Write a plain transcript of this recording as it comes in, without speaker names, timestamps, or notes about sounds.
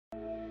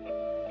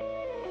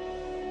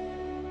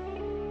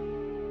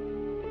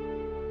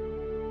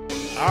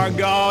Our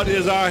God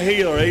is our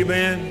healer.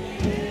 Amen.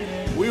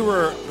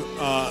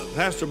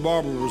 Pastor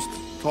Barbara was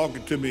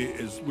talking to me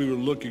as we were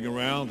looking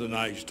around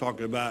tonight. She's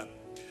talking about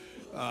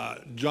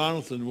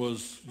Jonathan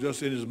was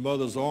just in his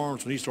mother's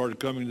arms when he started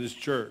coming to this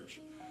church.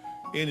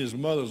 In his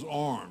mother's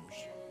arms.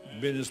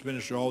 Been in this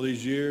ministry all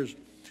these years.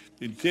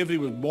 And Tiffany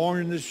was born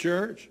in this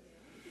church.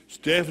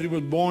 Stephanie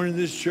was born in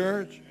this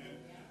church.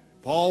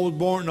 Paul was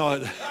born,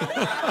 no.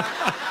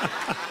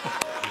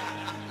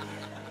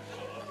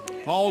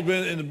 Paul's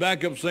been in the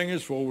backup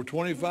singers for over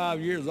 25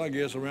 years, I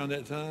guess, around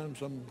that time,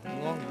 something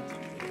longer.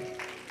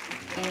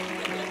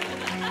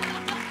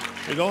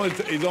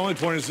 He's only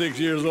 26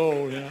 years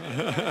old.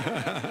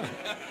 Yeah.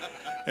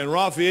 And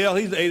Raphael,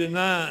 he's 8 or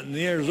 9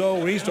 years old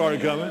when he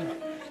started coming.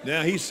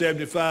 Now he's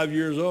 75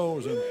 years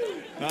old. So,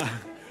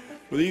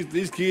 but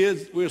these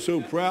kids, we're so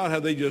proud how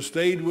they just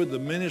stayed with the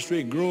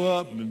ministry, grew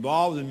up,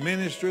 involved in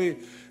ministry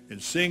and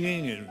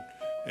singing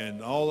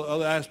and all the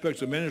other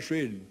aspects of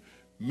ministry and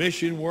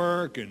mission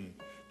work and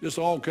just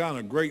all kind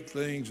of great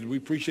things. And we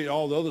appreciate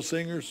all the other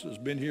singers that's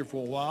been here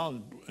for a while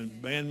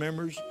and band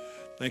members.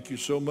 Thank you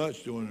so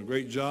much, doing a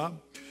great job.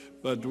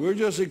 But we're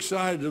just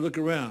excited to look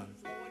around.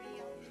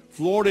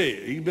 Florida,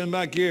 he's been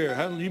back here.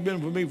 You've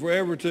been with me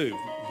forever too.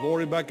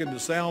 Florida back in the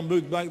sound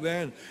booth back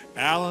there. And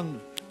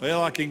Alan,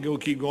 well, I can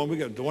keep going. We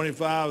got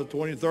 25,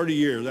 20, 30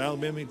 years.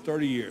 Alan been with me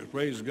 30 years.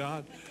 Praise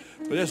God.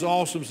 But it's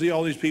awesome to see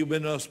all these people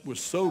been with us for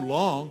so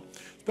long,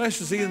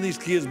 especially seeing these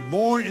kids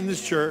born in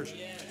this church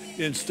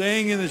and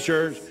staying in the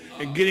church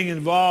and getting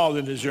involved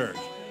in the church.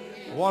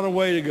 What a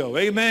way to go.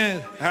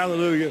 Amen.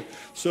 Hallelujah.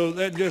 So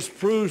that just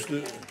proves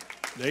that,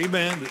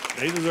 amen, that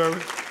they deserve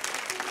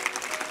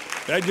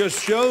it. That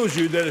just shows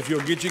you that if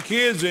you'll get your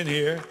kids in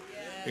here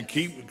and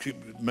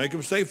make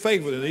them stay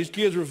faithful. And these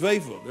kids were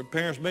faithful. Their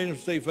parents made them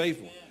stay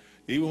faithful.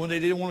 Even when they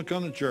didn't want to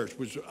come to church,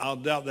 which I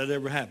doubt that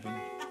ever happened.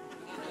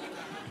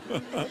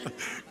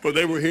 But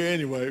they were here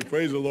anyway.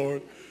 Praise the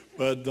Lord.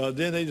 But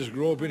then they just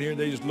grow up in here and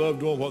they just love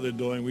doing what they're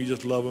doing. We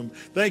just love them.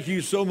 Thank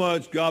you so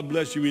much. God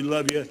bless you. We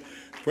love you.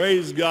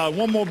 Praise God.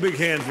 One more big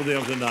hand for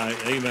them tonight.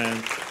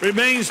 Amen.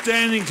 Remain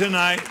standing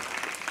tonight.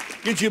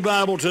 Get your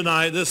Bible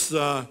tonight. Let's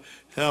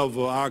have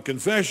our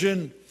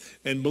confession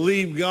and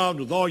believe God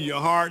with all your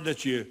heart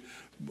that your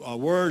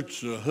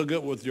words hook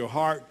up with your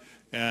heart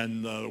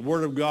and the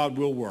Word of God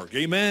will work.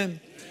 Amen.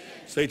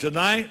 Say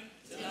tonight,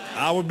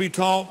 I will be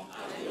taught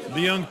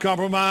the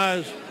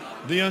uncompromised,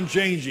 the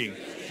unchanging,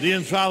 the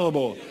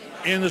infallible,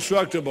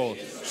 indestructible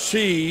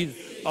seed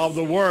of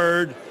the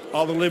Word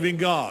of the living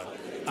God.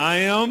 I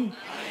am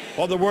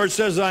what the Word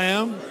says I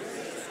am.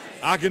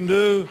 I can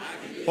do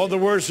what the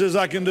Word says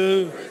I can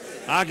do.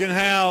 I can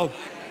have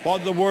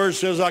what the Word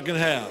says I can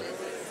have.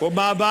 For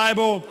my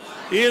Bible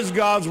is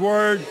God's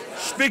Word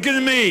speaking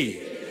to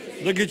me.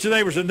 Look at your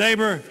neighbor. Say,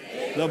 neighbor,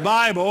 the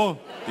Bible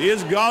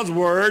is God's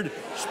Word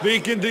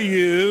speaking to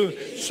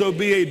you. So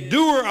be a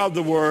doer of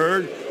the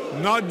Word,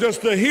 not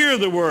just to hear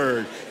the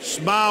Word.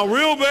 Smile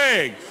real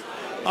big.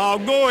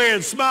 Go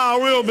ahead,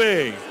 smile real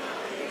big.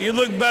 You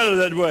look better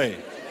that way.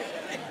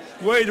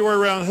 Wave the word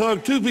around.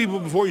 Hug 2 people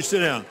before you sit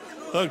down.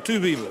 Hug 2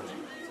 people.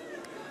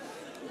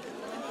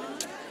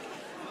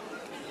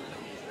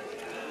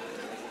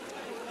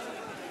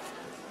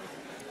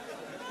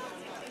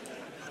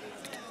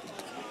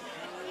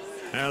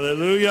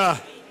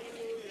 Hallelujah.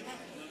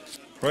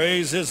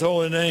 Praise his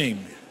holy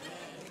name.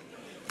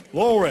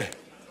 Glory.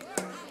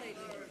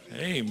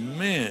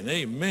 Amen.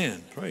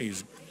 Amen.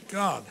 Praise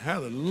God.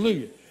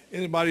 Hallelujah.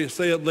 Anybody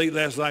stay up late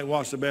last night and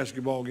watch the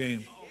basketball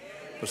game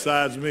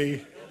besides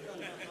me?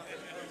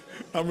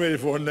 I'm ready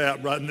for a nap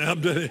right now.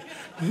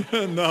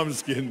 No, I'm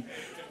just kidding.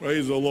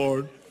 Praise the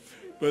Lord.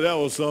 But that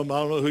was something. I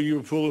don't know who you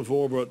were pulling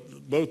for,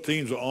 but both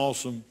teams are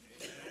awesome.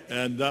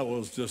 And that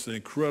was just an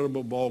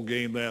incredible ball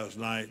game last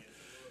night.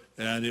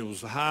 And it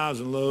was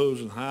highs and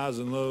lows and highs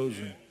and lows.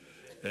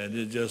 And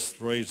it just,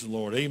 praise the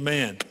Lord.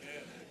 Amen.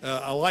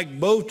 I like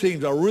both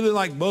teams. I really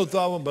like both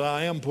of them, but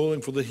I am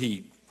pulling for the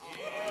Heat.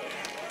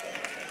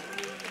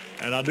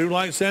 And I do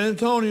like San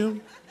Antonio,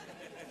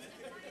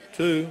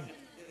 too.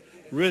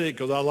 Really,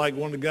 because I like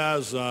one of the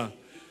guys,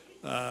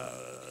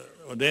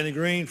 Danny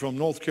Green from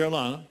North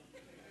Carolina,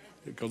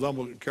 because I'm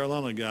a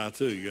Carolina guy,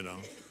 too, you know.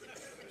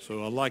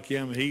 So I like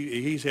him.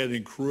 He's had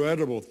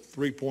incredible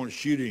three-point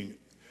shooting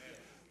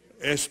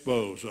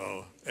expos.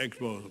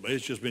 But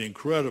it's just been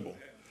incredible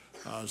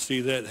to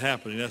see that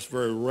happening. That's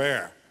very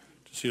rare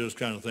to see those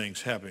kind of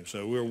things happening.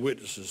 So we're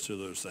witnesses to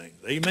those things.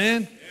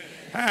 Amen?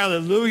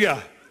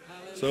 Hallelujah.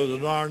 So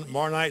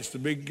tomorrow night's the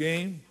big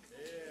game.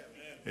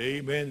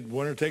 Amen.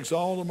 Winner takes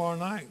all tomorrow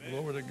night.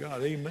 Glory to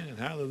God. Amen.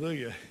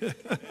 Hallelujah.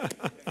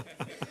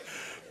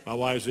 My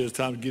wife says,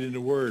 time to get in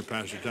the Word,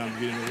 Pastor. Time to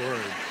get in the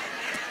Word.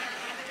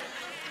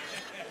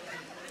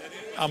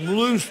 I'm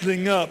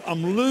loosening up,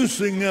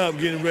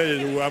 getting ready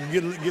to work. I'm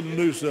getting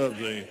loose up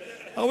there.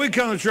 Oh, we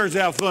come to church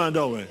to have fun,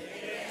 don't we?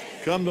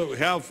 Come to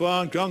have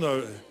fun. Come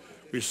to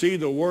receive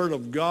the Word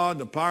of God,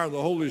 the power of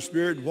the Holy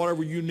Spirit.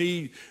 Whatever you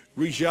need,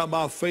 reach out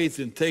by faith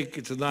and take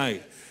it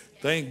tonight.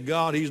 Thank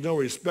God he's no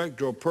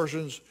respecter of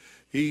persons.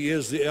 He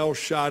is the El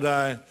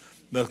Shaddai,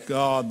 the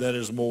God that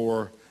is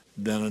more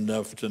than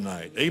enough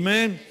tonight.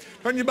 Amen.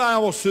 Turn your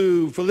Bibles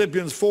to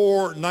Philippians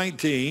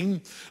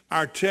 4:19,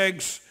 our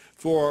text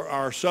for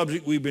our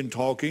subject we've been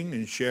talking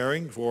and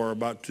sharing for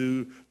about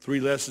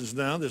 2-3 lessons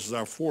now. This is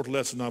our 4th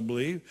lesson, I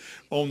believe,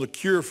 on the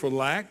cure for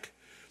lack.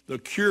 The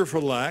cure for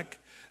lack.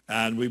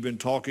 And we've been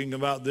talking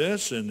about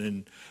this, and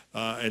then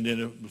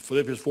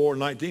Philippians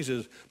 4:19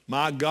 says,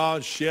 my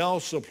God shall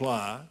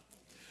supply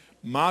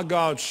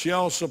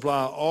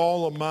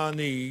all of my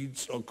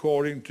needs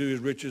according to his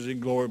riches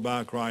and glory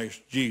by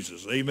Christ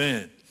Jesus.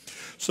 Amen.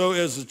 So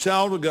as a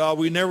child of God,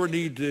 we never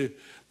need to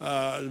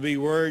be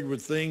worried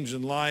with things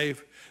in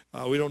life.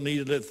 We don't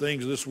need to let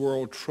things of this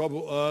world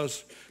trouble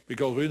us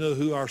because we know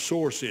who our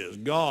source is.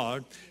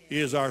 God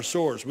is our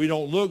source. We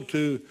don't look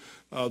to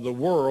the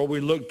world.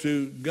 We look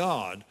to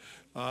God.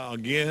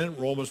 Again,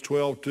 Romans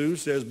 12:2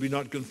 says, be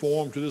not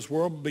conformed to this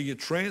world, but be ye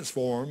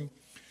transformed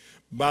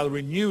by the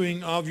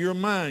renewing of your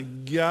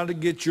mind. You got to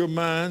get your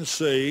mind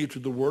saved to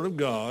the Word of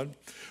God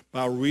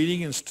by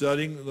reading and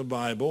studying the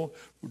Bible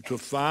to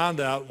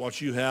find out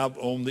what you have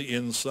on the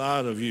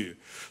inside of you.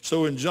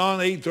 So in John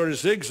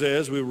 8:36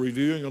 says, we're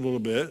reviewing a little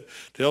bit,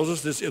 tells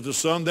us this, if the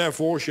Son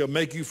therefore shall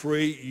make you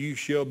free, you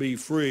shall be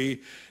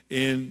free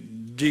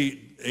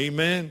indeed.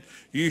 Amen.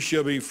 You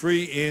shall be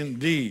free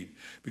indeed.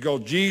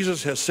 Because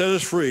Jesus has set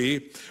us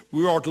free,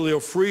 we are to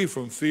live free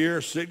from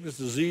fear, sickness,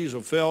 disease,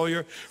 or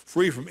failure,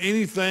 free from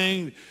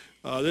anything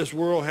this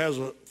world has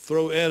to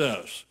throw at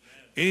us.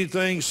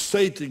 Anything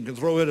Satan can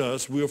throw at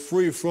us, we are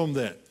free from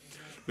that.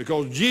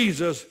 Because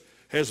Jesus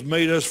has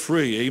made us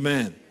free.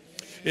 Amen.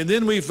 And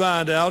then we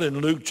find out in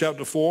Luke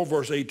chapter 4,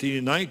 verse 18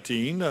 and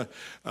 19,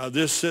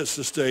 this sets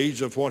the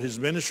stage of what his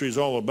ministry is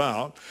all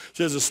about. It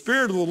says, the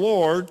Spirit of the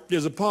Lord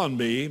is upon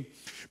me,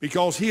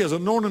 because he has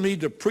anointed me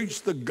to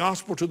preach the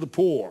gospel to the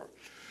poor.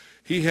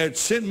 He had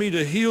sent me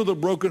to heal the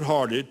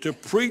brokenhearted, to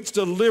preach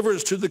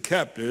deliverance to the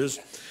captives,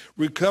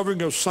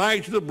 recovering of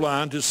sight to the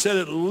blind, to set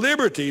at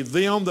liberty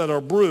them that are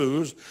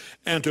bruised,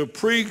 and to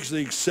preach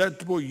the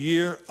acceptable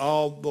year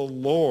of the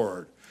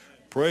Lord.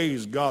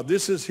 Praise God.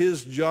 This is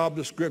his job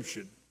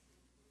description.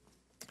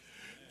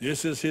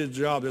 This is his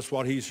job. That's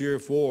what he's here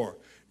for,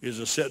 is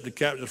to set the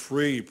captives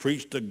free,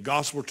 preach the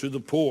gospel to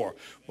the poor.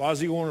 Why does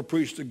he want to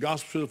preach the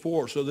gospel to the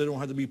poor? So they don't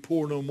have to be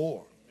poor no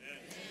more.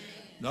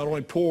 Not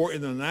only poor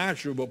in the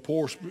natural, but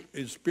poor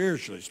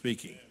spiritually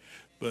speaking.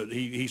 But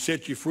he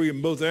set you free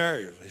in both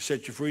areas. He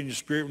set you free in your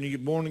spirit when you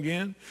get born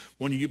again.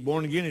 When you get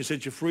born again, he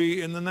set you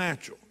free in the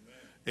natural.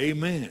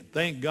 Amen.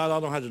 Thank God I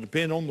don't have to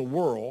depend on the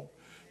world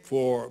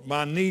for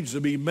my needs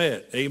to be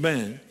met.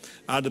 Amen.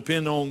 I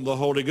depend on the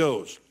Holy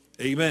Ghost.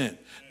 Amen.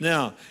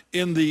 Now,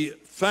 in the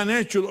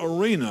financial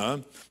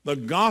arena, the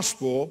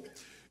gospel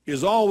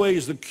is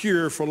always the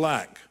cure for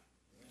lack.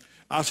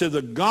 I said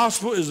the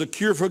gospel is the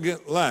cure for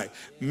lack.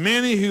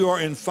 Many who are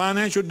in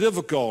financial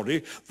difficulty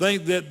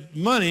think that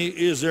money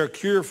is their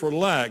cure for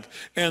lack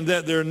and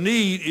that their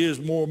need is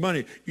more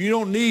money. You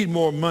don't need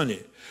more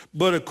money.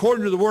 But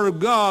according to the Word of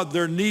God,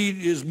 their need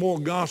is more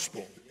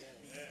gospel.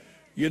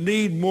 You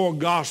need more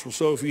gospel.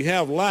 So if you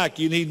have lack,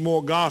 you need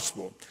more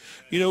gospel.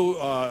 You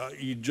know,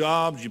 your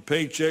jobs, your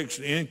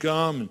paychecks,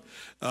 income,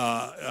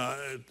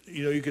 and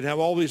you could have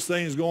all these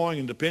things going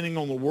and depending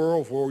on the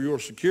world for your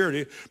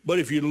security. But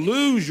if you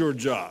lose your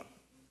job,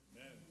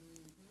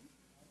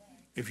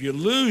 if you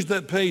lose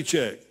that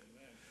paycheck,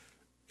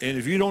 and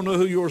if you don't know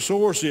who your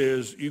source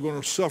is, you're going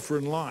to suffer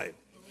in life.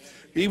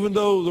 Even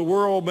though the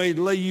world may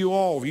lay you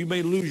off, you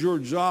may lose your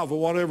job for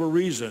whatever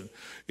reason.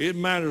 It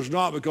matters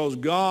not, because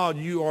God,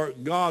 you are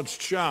God's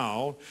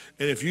child.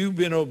 And if you've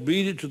been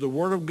obedient to the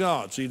Word of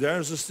God, see,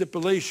 there's a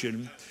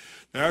stipulation.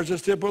 There's a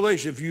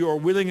stipulation. If you are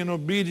willing and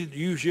obedient,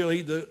 you shall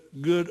eat the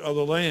good of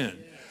the land.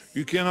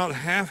 You cannot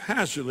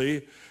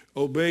haphazardly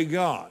obey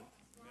God.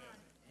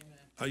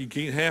 You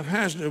can't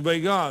haphazardly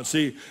obey God.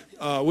 See,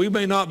 we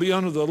may not be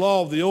under the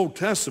law of the Old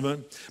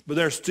Testament, but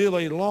there's still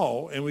a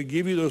law, and we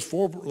give you those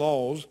 4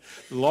 laws: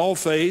 the law of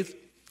faith,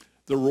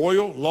 the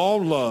royal law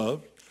of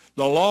love,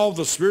 the law of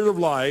the Spirit of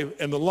life,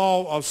 and the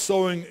law of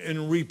sowing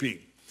and reaping.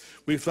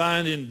 We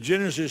find in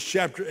Genesis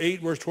chapter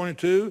 8, verse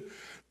 22,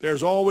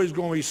 there's always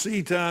going to be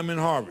seed time and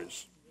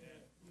harvest.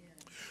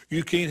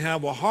 You can't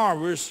have a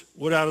harvest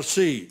without a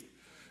seed.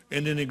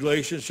 And then in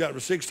Galatians chapter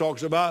 6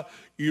 talks about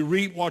you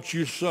reap what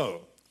you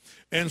sow.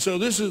 And so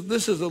this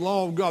is the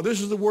law of God.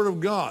 This is the Word of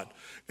God.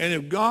 And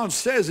if God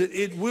says it,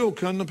 it will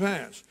come to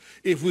pass.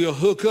 If we'll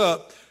hook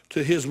up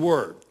to his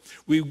Word.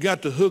 We've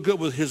got to hook up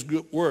with his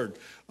Word.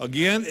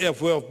 Again,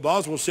 F. Wells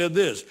Boswell said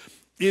this: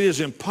 it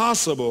is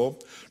impossible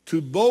to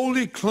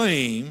boldly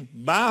claim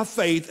by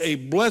faith a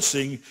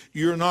blessing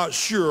you're not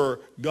sure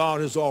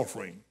God is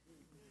offering.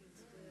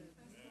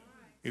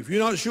 If you're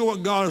not sure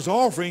what God is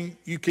offering,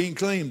 you can't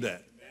claim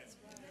that.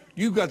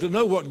 You've got to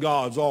know what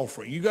God's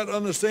offering. You've got to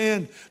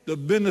understand the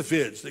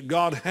benefits that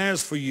God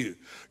has for you.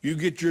 You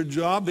get your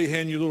job, they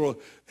hand you a little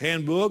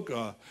handbook,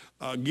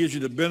 gives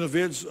you the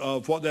benefits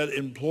of what that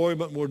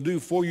employment will do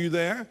for you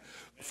there.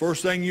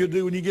 First thing you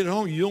do when you get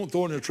home, you don't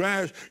throw it in the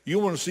trash. You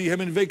want to see how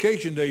many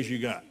vacation days you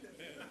got.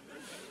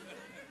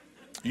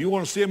 You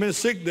want to see how many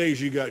sick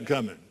days you got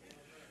coming.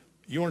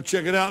 You want to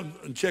check it out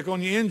and check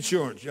on your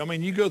insurance. I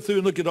mean, you go through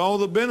and look at all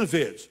the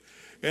benefits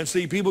and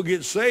see people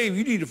get saved.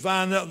 You need to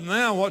find out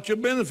now what your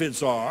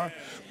benefits are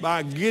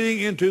by getting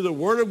into the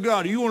Word of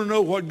God. You want to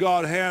know what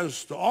God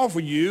has to offer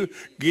you,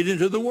 get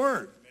into the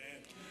Word.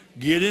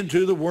 Get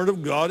into the Word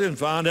of God and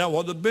find out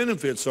what the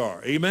benefits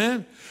are.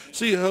 Amen?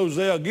 See,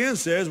 Hosea again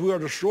says we are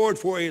destroyed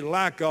for a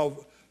lack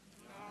of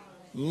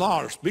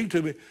knowledge. Speak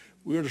to me.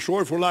 We are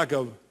destroyed for lack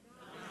of,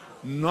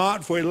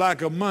 not for a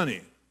lack of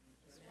money.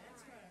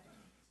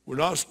 We're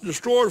not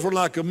destroyed for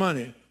lack of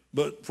money,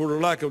 but for the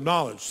lack of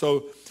knowledge.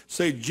 So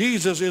say,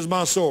 Jesus is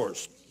my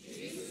source.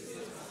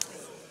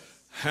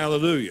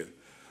 Hallelujah.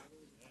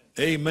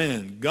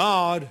 Amen.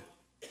 God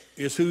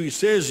is who he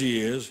says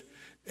he is,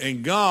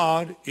 and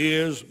God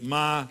is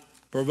my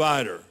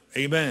provider.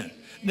 Amen.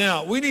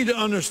 Now, we need to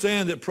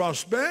understand that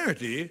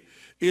prosperity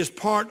is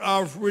part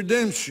of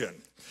redemption.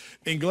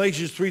 In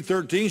Galatians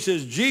 3:13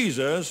 says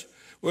Jesus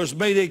was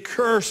made a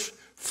curse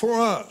for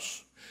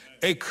us.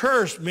 A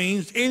curse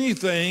means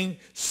anything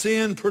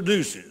sin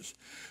produces.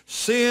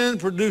 Sin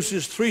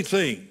produces three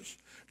things: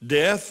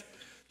 death,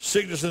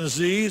 sickness and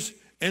disease,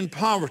 and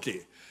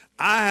poverty.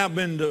 I have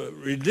been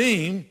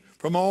redeemed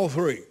from all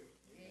three.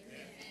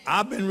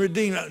 I've been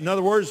redeemed. In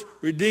other words,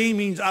 redeemed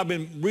means I've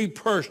been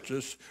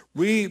repurchased,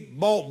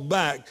 rebought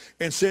back,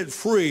 and set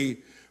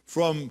free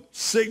from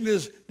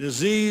sickness,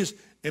 disease,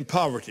 and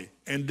poverty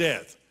and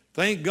death.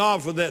 Thank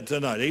God for that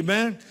tonight.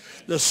 Amen?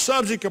 The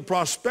subject of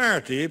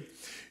prosperity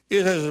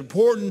is as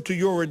important to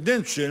your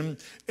redemption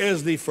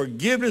as the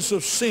forgiveness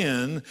of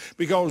sin,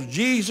 because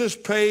Jesus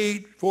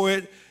paid for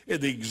it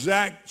at the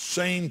exact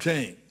same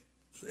time.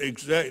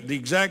 The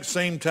exact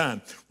same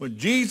time. When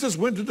Jesus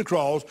went to the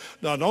cross,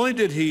 not only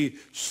did he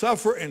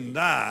suffer and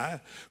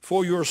die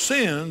for your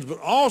sins, but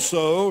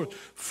also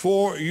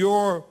for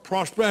your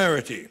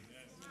prosperity.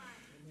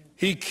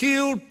 He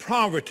killed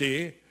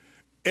poverty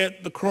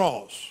at the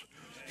cross.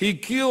 He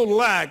killed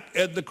lack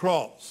at the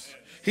cross.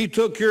 He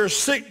took care of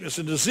sickness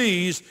and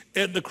disease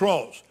at the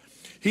cross.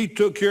 He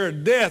took care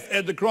of death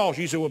at the cross.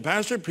 You say, well,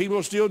 Pastor, people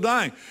are still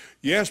dying.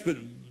 Yes, but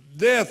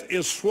death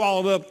is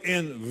swallowed up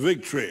in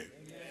victory.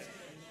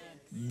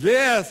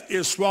 Death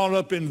is swallowed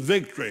up in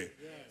victory.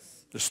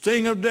 The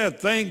sting of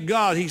death, thank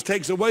God, he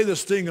takes away the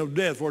sting of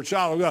death for a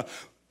child of God.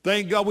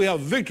 Thank God we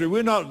have victory.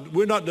 We're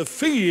not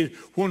defeated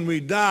when we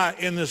die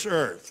in this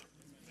earth.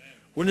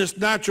 When this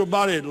natural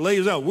body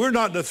lays out, we're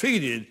not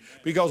defeated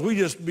because we're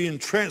just being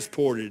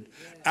transported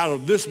out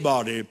of this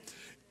body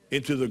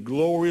into the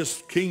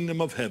glorious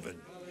kingdom of heaven.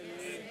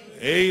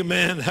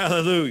 Amen.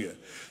 Hallelujah.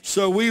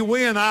 So we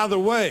win either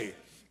way.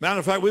 Matter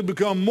of fact, we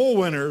become more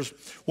winners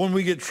when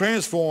we get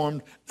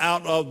transformed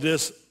out of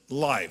this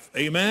life.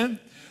 Amen?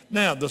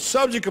 Now, the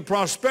subject of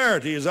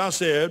prosperity, as I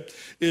said,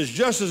 is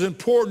just as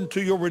important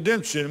to your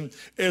redemption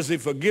as the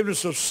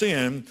forgiveness of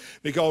sin,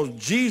 because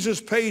Jesus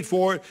paid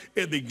for it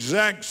at the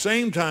exact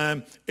same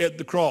time at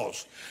the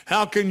cross.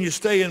 How can you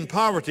stay in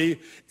poverty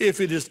if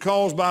it is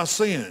caused by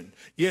sin?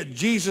 Yet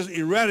Jesus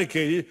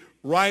eradicated,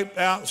 wiped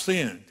out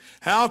sin.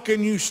 How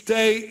can you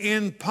stay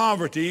in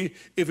poverty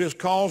if it's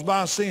caused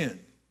by sin?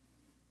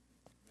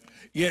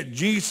 Yet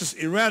Jesus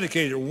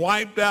eradicated,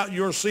 wiped out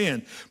your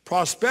sin.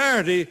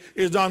 Prosperity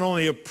is not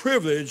only a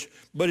privilege,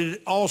 but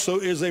it also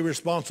is a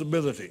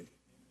responsibility.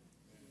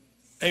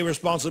 A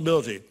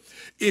responsibility.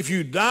 If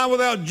you die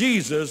without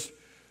Jesus,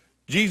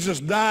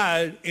 Jesus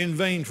died in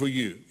vain for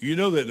you. You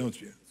know that,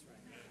 don't you?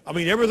 I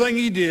mean, everything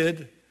he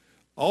did,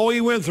 all he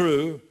went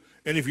through,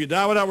 and if you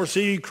die without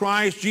receiving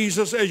Christ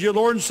Jesus as your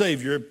Lord and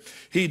Savior,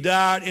 he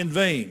died in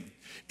vain.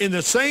 In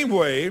the same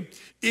way,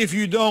 if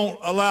you don't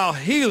allow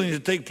healing to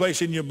take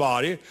place in your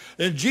body,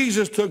 then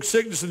Jesus took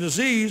sickness and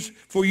disease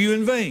for you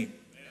in vain.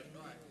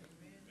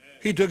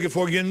 He took it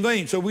for you in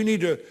vain. So we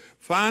need to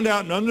find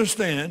out and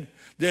understand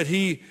that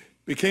he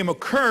became a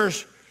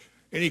curse,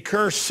 and he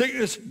cursed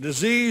sickness,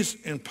 disease,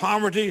 and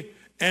poverty,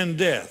 and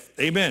death.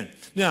 Amen.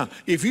 Now,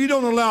 if you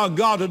don't allow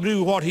God to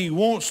do what he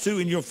wants to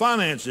in your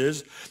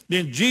finances,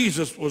 then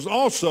Jesus was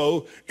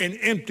also an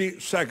empty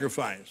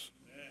sacrifice.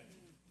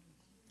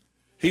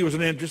 He was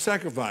an empty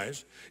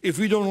sacrifice. If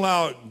you don't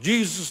allow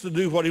Jesus to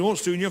do what he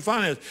wants to in your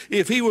finances.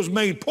 If he was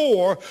made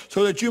poor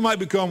so that you might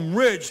become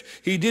rich,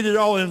 he did it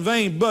all in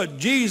vain. But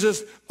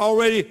Jesus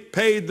already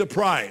paid the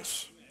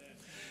price.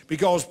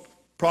 Because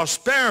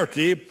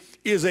prosperity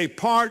is a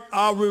part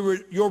of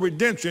your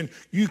redemption.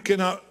 You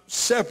cannot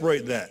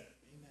separate that.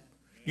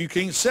 You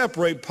can't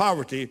separate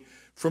poverty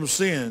from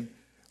sin,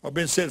 or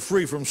being set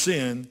free from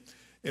sin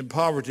and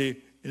poverty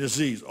and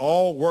disease.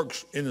 All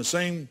works in the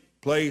same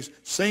place,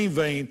 same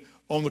vein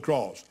on the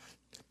cross.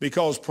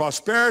 Because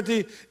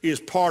prosperity is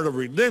part of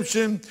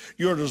redemption.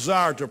 Your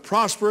desire to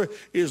prosper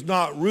is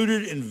not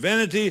rooted in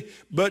vanity,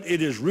 but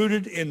it is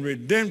rooted in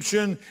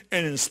redemption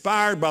and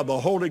inspired by the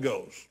Holy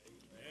Ghost.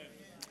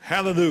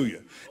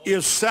 Hallelujah.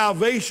 If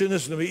salvation,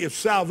 listen to me, if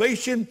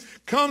salvation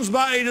comes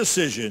by a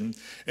decision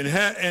and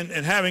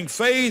having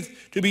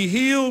faith to be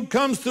healed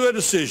comes through a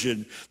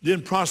decision,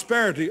 then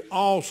prosperity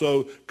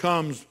also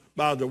comes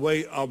by the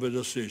way of a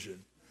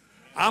decision.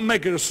 I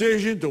make a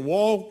decision to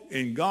walk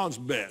in God's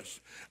best.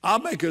 I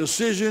make a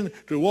decision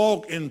to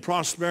walk in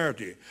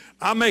prosperity.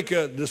 I make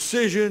a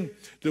decision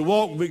to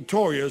walk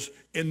victorious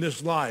in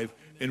this life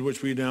in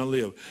which we now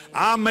live.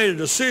 I made a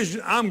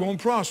decision I'm going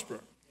to prosper.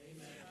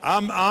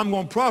 I'm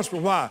going to prosper.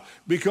 Why?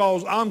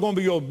 Because I'm going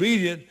to be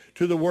obedient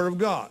to the word of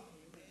God.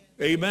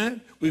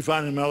 Amen. We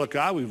find in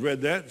Malachi, we've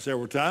read that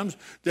several times,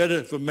 that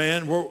if a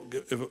man, will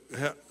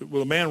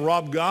a man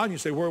rob God? You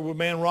say, where will a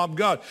man rob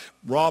God?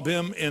 Rob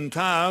him in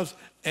tithes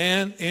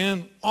and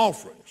in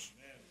offerings.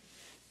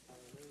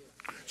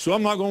 So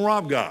I'm not going to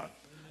rob God.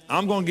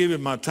 I'm going to give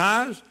him my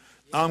tithes.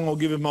 I'm going to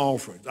give him my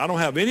offerings. I don't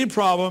have any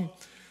problem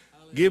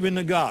giving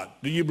to God.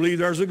 Do you believe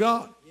there's a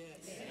God? Yes.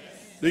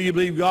 Do you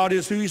believe God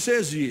is who he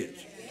says he is?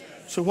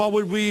 Yes. So why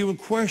would we even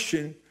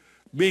question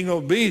being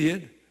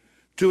obedient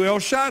to El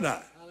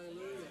Shaddai?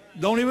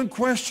 Don't even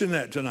question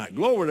that tonight.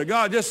 Glory to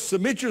God. Just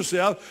submit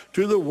yourself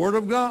to the word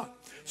of God.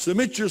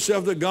 Submit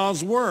yourself to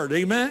God's word.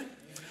 Amen?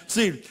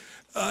 See,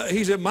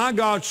 he said, my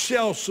God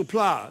shall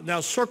supply. Now,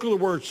 circle the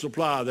word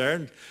supply there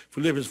in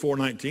Philippians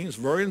 4:19. It's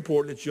very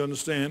important that you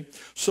understand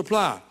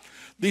supply.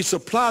 The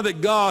supply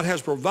that God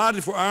has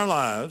provided for our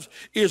lives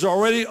is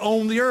already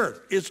on the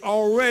earth. It's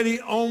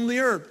already on the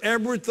earth.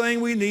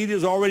 Everything we need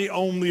is already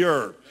on the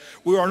earth.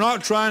 We are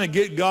not trying to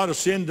get God to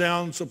send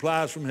down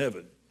supplies from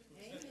heaven.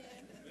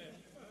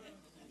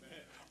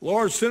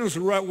 Lord, send us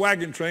a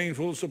wagon train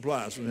full of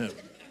supplies from heaven.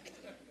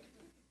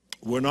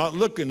 We're not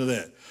looking to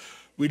that.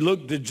 We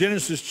looked at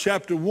Genesis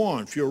chapter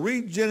 1. If you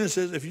read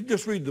Genesis, if you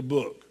just read the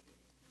book,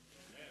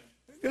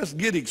 just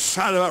get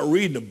excited about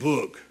reading the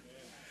book.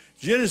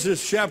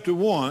 Genesis chapter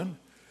 1,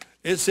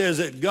 it says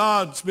that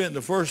God spent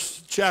the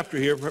first chapter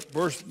here,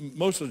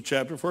 most of the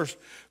chapter, first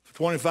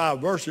 25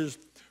 verses,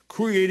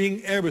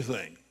 creating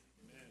everything.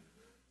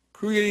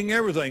 Creating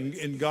everything.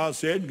 And God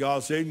said,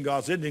 God said, and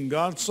God said, and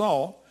God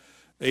saw.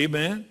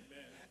 Amen.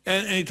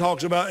 And he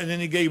talks about, and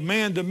then he gave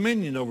man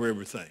dominion over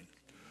everything.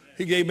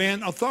 He gave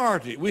man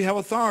authority. We have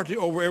authority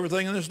over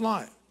everything in this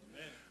life.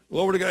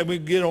 Glory to God. We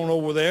get on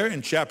over there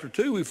in chapter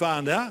 2, we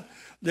find out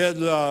that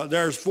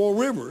there's 4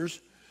 rivers,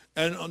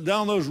 and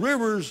down those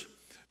rivers,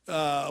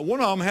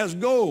 one of them has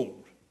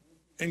gold.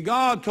 And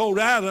God told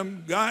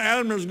Adam,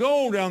 Adam, there's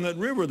gold down that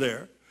river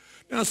there.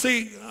 Now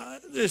see,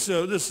 this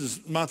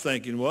is my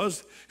thinking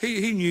was,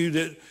 he knew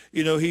that,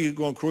 he was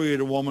going to create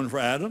a woman for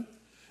Adam,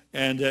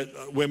 and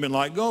that women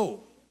like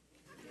gold.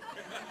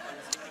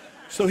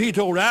 So he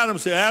told Adam,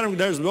 said, Adam,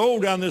 there's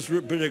gold down this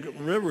particular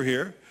river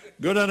here.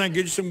 Go down there and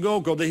get you some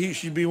gold, because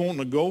she'd be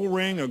wanting a gold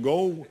ring, a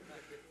gold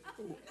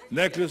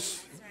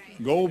necklace,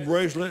 gold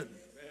bracelet.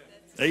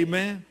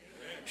 Amen.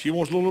 She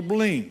wants a little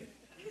bling.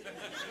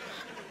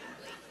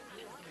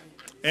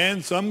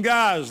 And some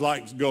guys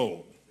like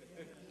gold.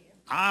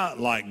 I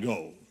like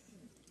gold.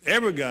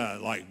 Every guy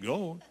likes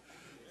gold.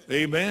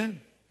 Amen.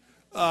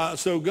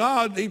 So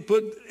God, he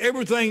put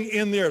everything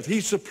in the earth. He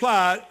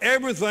supplied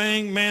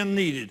everything man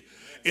needed.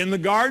 In the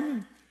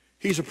garden,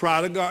 he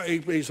supplied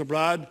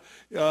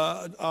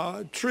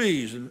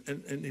trees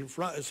and he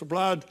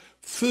supplied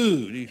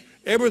food.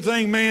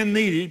 Everything man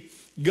needed,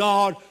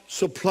 God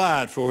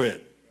supplied for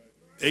it.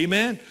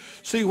 Amen.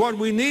 See, what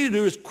we need to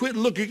do is quit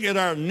looking at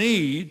our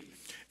need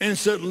and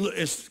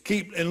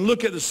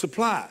look at the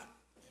supply.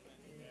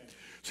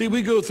 See,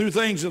 we go through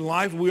things in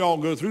life. We all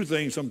go through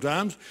things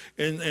sometimes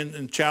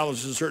and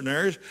challenges in certain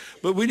areas.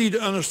 But we need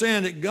to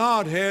understand that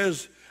God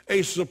has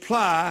a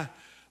supply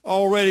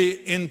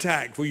already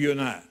intact for you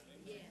and I.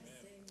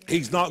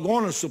 He's not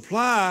going to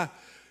supply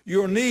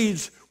your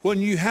needs when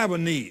you have a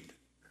need.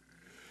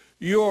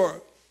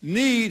 Your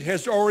need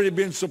has already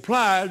been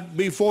supplied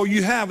before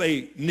you have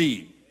a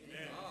need.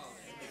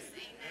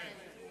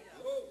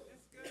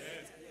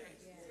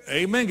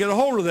 Amen. Get a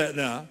hold of that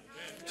now.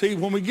 See,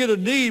 when we get a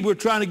need, we're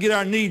trying to get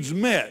our needs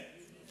met.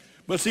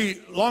 But see,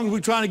 as long as we're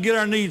trying to get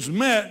our needs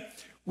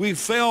met, we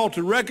fail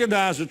to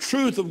recognize the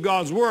truth of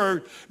God's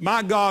word.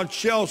 My God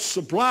shall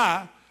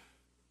supply.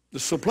 The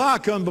supply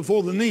comes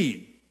before the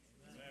need.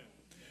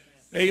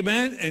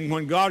 Amen. And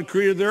when God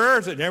created the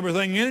earth and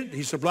everything in it,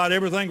 he supplied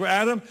everything for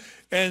Adam.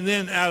 And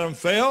then Adam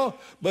fell,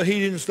 but he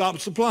didn't stop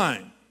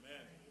supplying.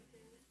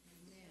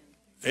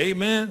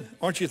 Amen.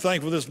 Aren't you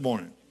thankful this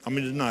morning?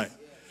 Tonight.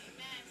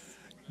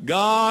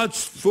 God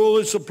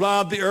fully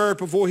supplied the earth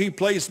before he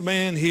placed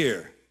man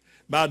here.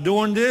 By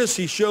doing this,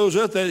 he shows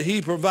us that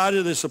he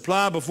provided the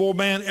supply before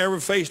man ever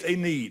faced a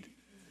need.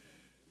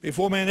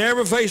 Before man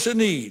ever faced a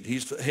need, he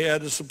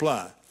had the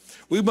supply.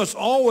 We must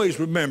always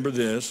remember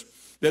this,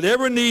 that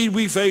every need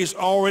we face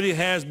already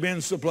has been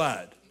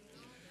supplied.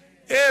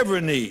 Every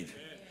need.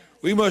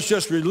 We must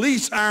just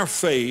release our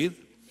faith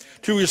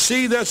to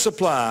receive that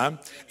supply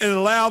and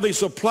allow the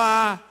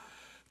supply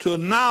to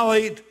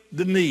annihilate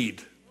the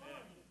need.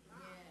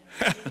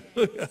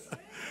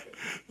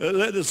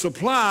 Let the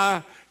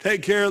supply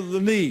take care of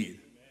the need.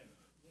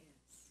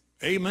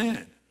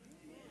 Amen.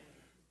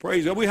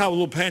 Praise God. We have a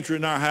little pantry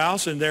in our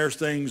house, and there's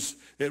things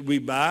that we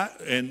buy,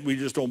 and we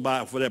just don't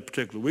buy it for that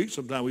particular week.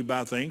 Sometimes we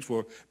buy things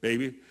for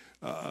maybe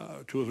 2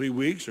 or 3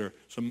 weeks, or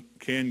some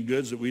canned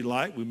goods that we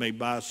like. We may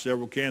buy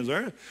several cans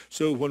there.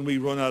 So when we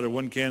run out of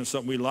one can of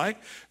something we like,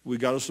 we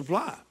got a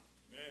supply.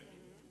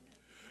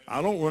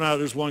 I don't run out of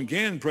this one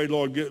can and pray,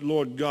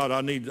 Lord God,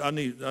 I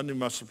need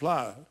my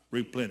supply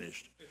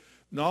replenished.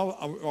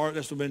 No,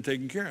 that's been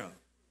taken care of.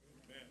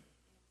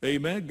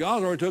 Amen.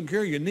 God's already taken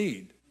care of your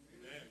need.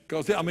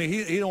 Because, I mean,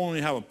 he don't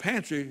only have a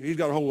pantry, he's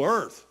got a whole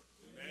earth.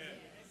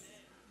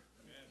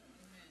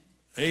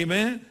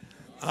 Amen.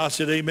 I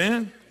said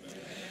amen.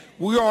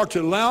 We are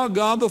to allow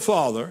God the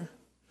Father,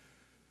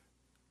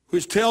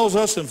 which tells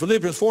us in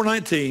Philippians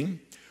 4:19,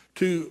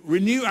 to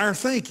renew our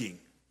thinking.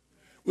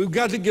 We've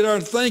got to get our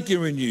thinking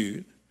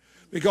renewed,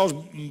 because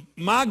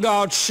my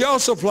God shall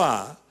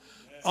supply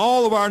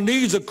all of our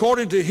needs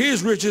according to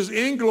his riches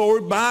in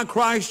glory by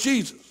Christ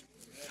Jesus.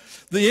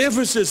 The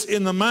emphasis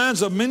in the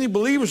minds of many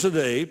believers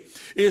today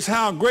is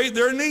how great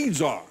their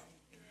needs are.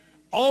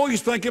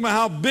 Always thinking about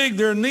how big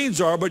their needs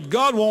are, but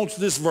God wants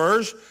this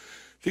verse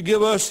to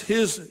give us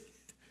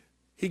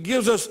he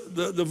gives us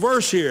the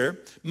verse here,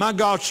 my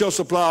God shall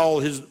supply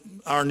all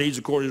our needs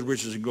according to his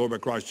riches and glory by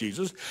Christ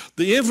Jesus.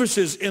 The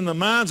emphasis in the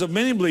minds of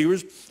many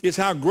believers is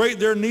how great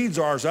their needs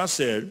are, as I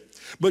said,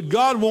 but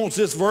God wants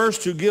this verse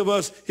to give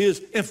us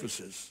his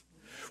emphasis,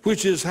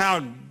 which is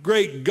how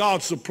great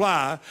God's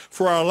supply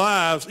for our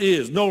lives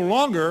is. No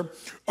longer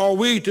are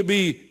we to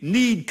be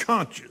need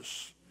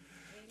conscious.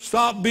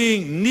 Stop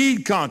being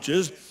need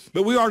conscious,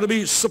 but we are to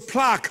be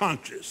supply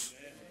conscious.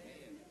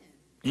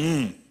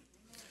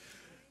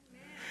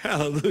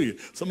 Hallelujah.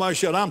 Somebody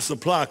shout, I'm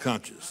supply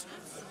conscious.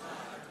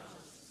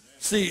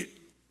 See,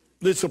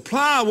 the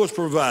supply was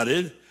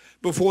provided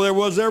before there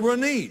was ever a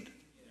need.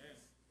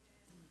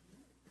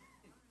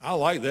 I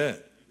like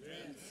that.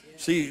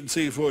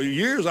 See, for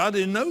years I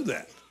didn't know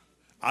that.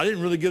 I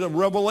didn't really get a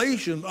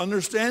revelation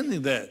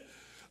understanding that.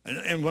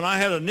 And when I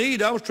had a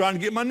need, I was trying to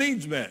get my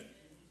needs met.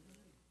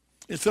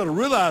 Instead of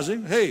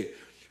realizing, hey,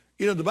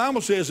 the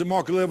Bible says in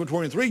Mark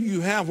 11:23,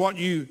 you have what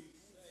you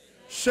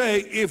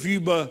say. If you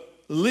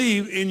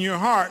believe in your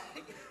heart,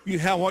 you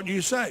have what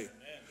you say.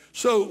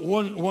 So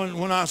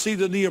when I see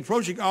the need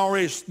approaching, I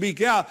already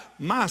speak out.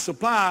 My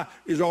supply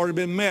has already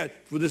been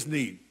met for this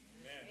need.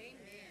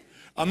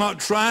 I'm not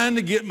trying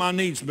to get my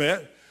needs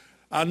met.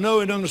 I know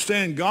and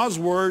understand God's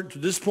word to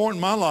this point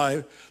in my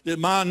life that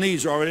my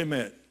needs are already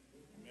met.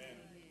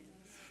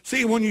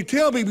 See, when you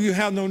tell people you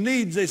have no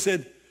needs, they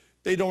said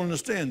they don't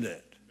understand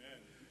that.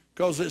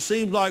 Because it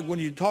seems like when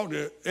you talk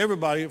to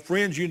everybody,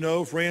 friends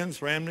friends,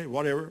 family,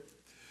 whatever,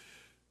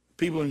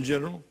 people in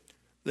general,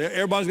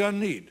 everybody's got a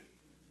need.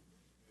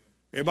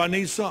 Everybody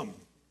needs something.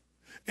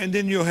 And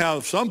then you'll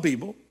have some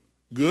people,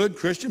 good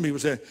Christian people,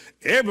 say,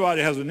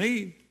 everybody has a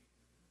need.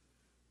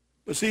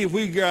 But see, if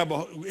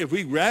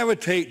we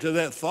gravitate to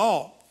that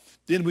thought,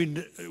 then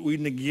we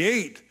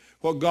negate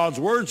what God's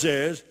word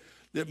says,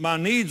 that my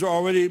needs are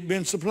already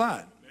been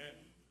supplied. Amen.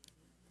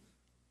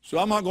 So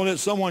I'm not going to let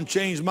someone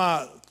change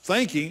my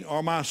thinking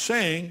or my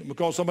saying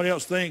because somebody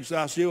else thinks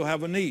I still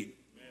have a need.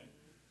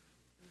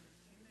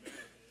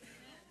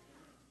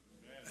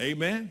 Amen.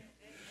 Amen.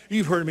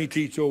 You've heard me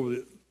teach over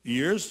the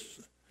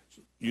years,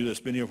 you that's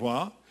been here for a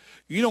while.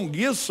 You don't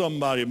give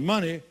somebody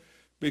money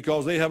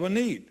because they have a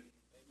need.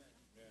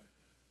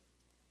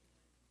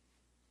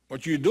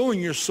 What you're doing,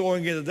 you're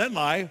sowing into that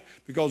life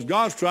because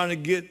God's trying to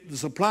get the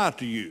supply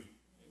to you.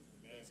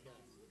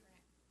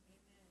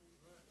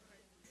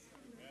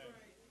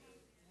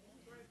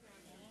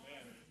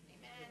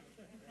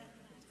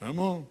 Come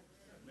on.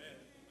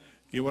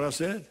 Get what I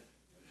said?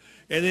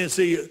 And then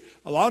see,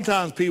 a lot of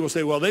times people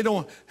say, well, they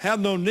don't have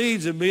no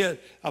needs, and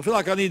I feel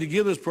like I need to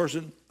give this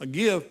person a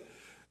gift.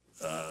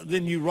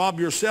 Then you rob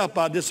yourself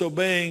by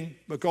disobeying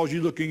because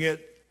you're looking at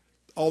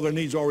all their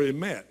needs already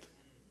met.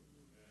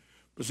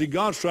 But see,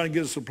 God's trying to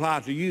get a supply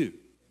to you.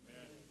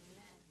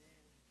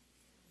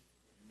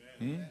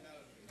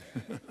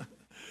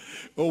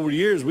 Over the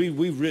years,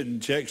 we've written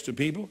checks to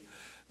people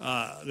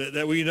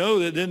that we know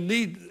that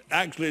didn't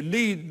actually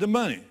need the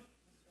money.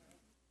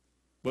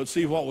 But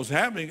see, what was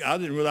happening, I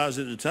didn't realize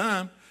at the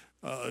time,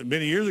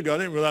 many years ago, I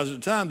didn't realize at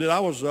the time that I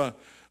was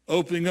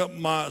opening up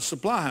my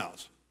supply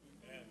house.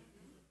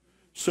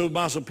 So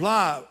my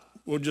supply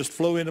would just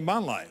flow into my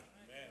life.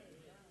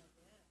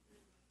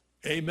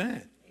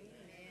 Amen.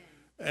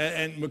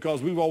 And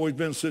because we've always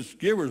been such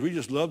givers, we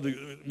just love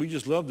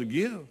to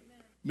give,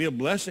 be a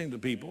blessing to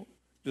people.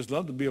 Just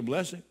love to be a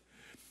blessing.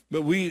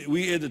 But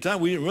we at the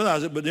time, we didn't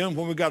realize it, but then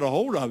when we got a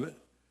hold of it,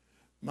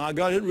 my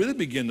God, it really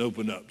began to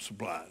open up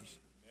supplies.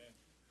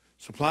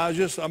 Supplies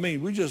we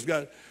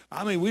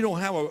don't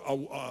have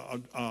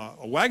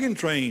a wagon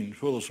train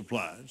full of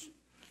supplies.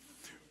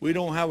 We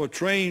don't have a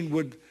train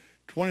with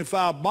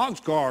 25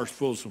 boxcars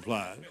full of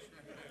supplies.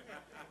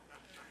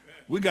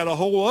 We got a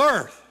whole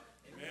earth.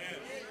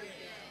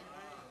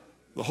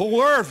 The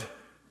whole earth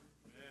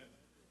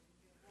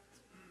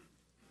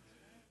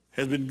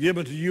has been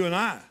given to you and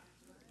I.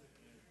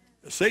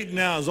 Satan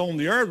now is on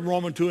the earth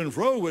roaming to and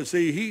fro, but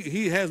see,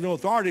 he has no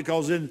authority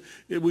because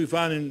we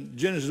find in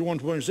Genesis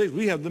 1:26,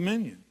 we have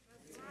dominion.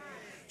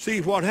 See,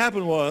 what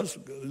happened was,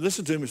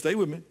 listen to me, stay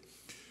with me.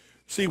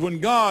 See, when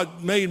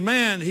God made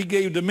man, he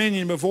gave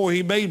dominion before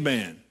he made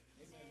man.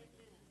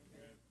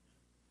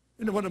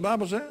 Isn't that what the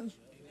Bible says?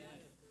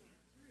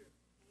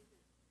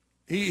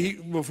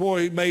 Before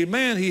he made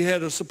man, he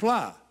had a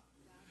supply.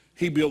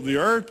 He built the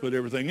earth, put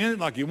everything in it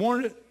like he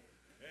wanted it.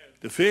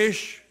 The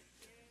fish,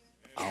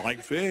 I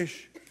like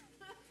fish.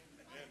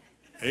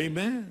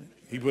 Amen.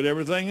 He put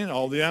everything in,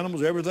 all the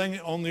animals, everything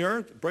on the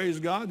earth. Praise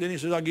God. Then he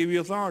said, I'll give you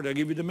authority. I'll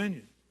give you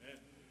dominion.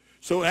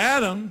 So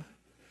Adam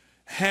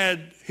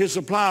had his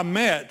supply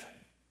met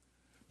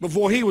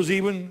before he was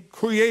even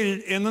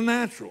created in the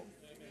natural.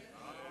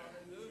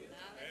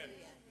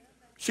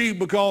 See,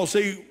 because,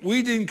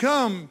 we didn't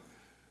come,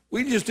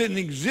 we just didn't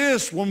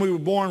exist when we were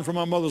born from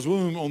our mother's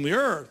womb on the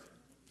earth.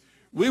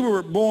 We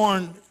were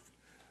born,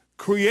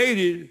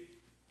 created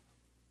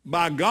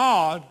by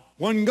God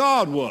when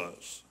God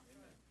was.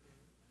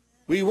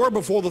 We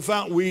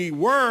find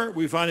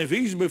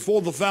Ephesians,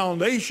 before the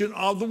foundation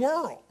of the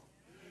world.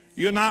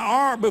 You and I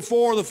are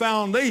before the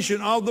foundation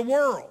of the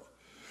world.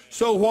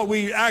 So what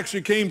we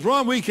actually came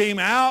from, we came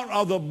out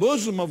of the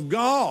bosom of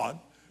God,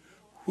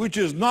 which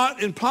is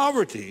not in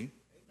poverty.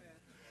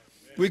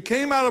 We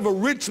came out of a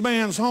rich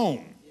man's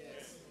home.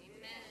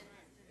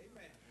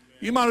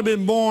 You might have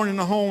been born in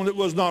a home that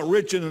was not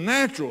rich in the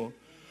natural,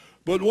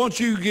 but once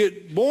you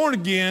get born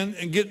again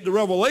and get the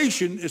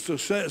revelation, it's a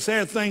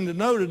sad thing to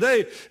know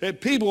today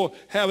that people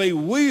have a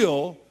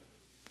will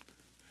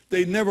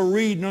they never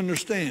read and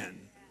understand.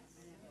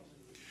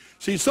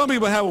 See, some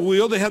people have a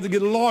will, they have to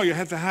get a lawyer,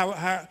 have to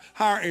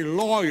hire a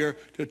lawyer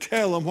to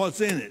tell them what's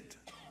in it.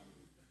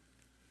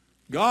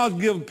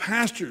 God gives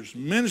pastors,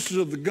 ministers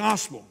of the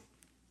gospel,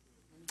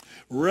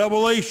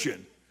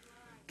 revelation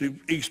to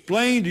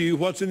explain to you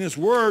what's in this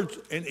word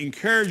and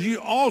encourage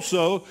you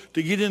also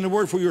to get in the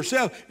word for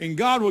yourself. And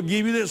God will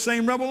give you that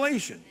same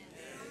revelation.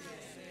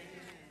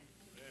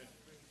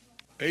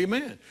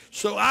 Amen.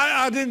 So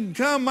I didn't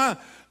come,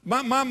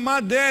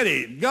 my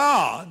daddy,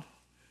 God,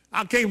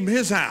 I came from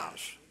his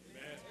house.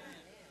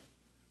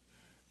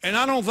 And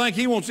I don't think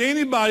he wants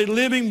anybody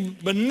living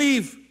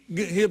beneath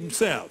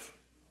himself.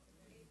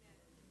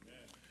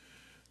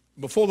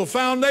 Before the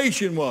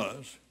foundation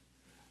was,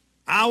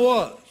 I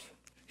was.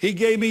 He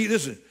gave me,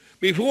 listen,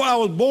 before I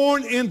was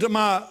born into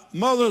my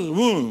mother's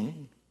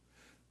womb,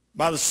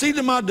 by the seed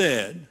of my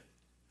dad,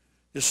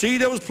 the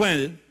seed that was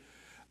planted,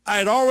 I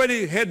had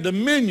already had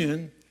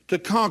dominion to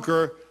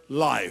conquer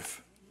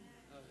life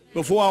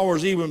before I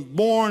was even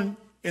born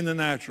in the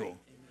natural,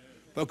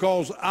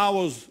 because I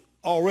was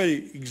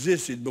already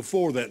existed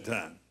before that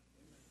time.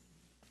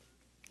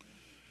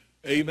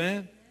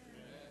 Amen.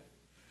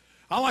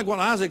 I like what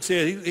Isaac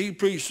said. He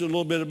preached a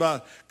little bit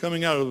about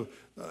coming out of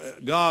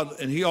God,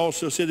 and he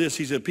also said this.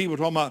 He said people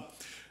talking about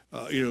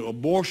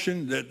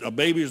abortion, that a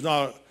baby is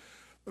not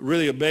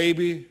really a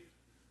baby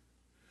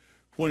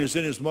when it's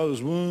in its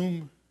mother's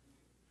womb.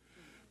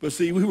 But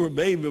see, we were a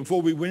baby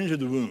before we went into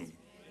the womb.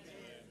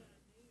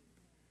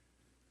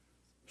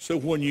 So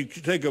when you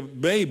take a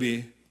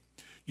baby,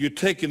 you're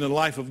taking the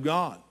life of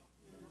God.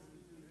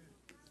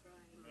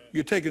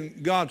 You're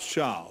taking God's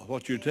child,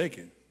 what you're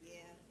taking.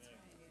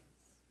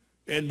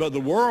 But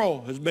the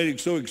world has made it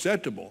so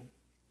acceptable.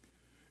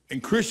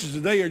 And Christians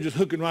today are just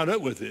hooking right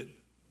up with it.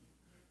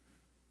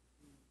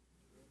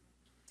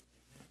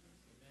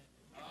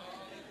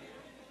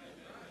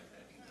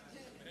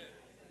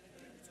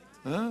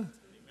 Huh?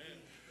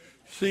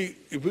 See,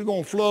 if we're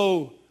going to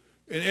flow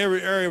in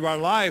every area of our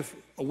life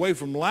away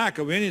from lack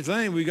of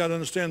anything, we got to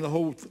understand the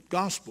whole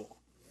gospel.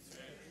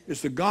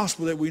 It's the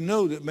gospel that we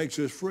know that makes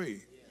us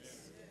free.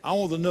 I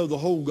want to know the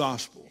whole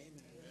gospel.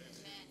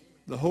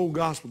 The whole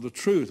gospel, the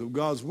truth of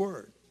God's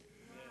word.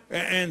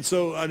 And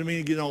so, I didn't mean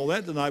to get all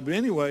that tonight, but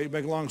anyway,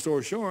 make a long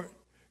story short,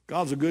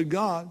 God's a good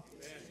God.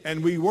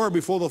 And we were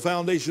before the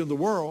foundation of the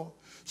world.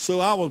 So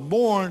I was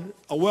born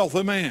a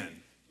wealthy man.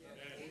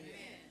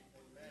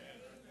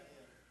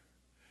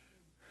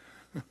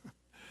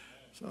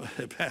 So,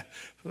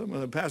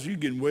 Pastor, you're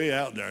getting way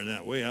out there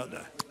now, way out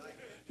there.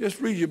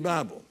 Just read your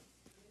Bible.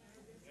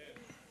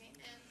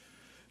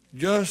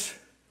 Just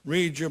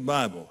read your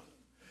Bible.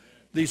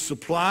 The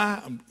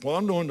supply, what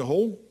I'm doing, the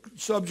whole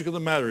subject of the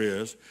matter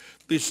is,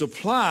 the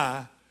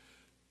supply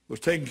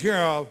was taken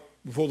care of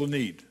before the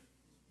need.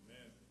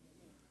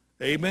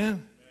 Amen?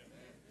 Amen?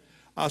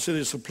 I said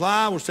the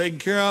supply was taken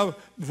care of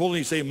before the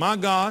need. Say, my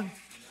God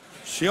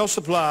shall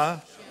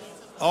supply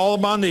all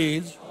of my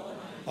needs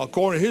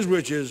according to his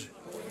riches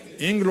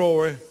in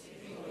glory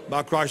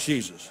by Christ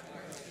Jesus.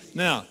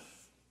 Now,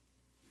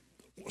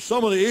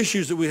 some of the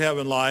issues that we have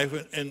in life,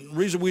 and the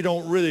reason we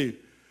don't really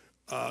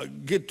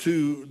get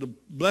to the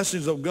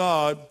blessings of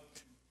God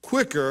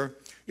quicker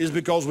is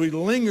because we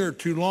linger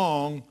too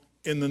long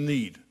in the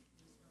need.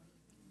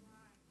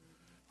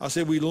 I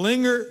said we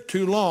linger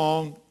too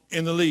long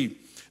in the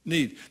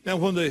need. Now,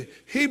 when the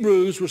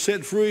Hebrews were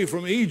set free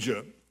from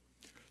Egypt,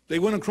 they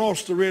went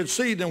across the Red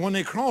Sea. Now, when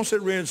they crossed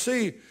that Red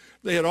Sea,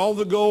 they had all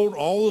the gold,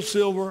 all the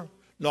silver,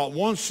 not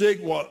one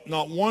sick,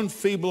 not one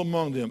feeble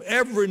among them.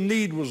 Every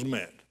need was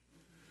met.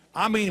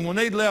 I mean, when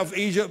they left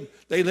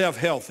Egypt, they left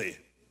healthy.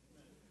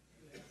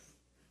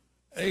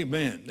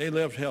 Amen. They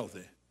left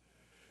healthy.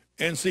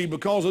 And see,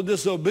 because of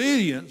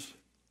disobedience,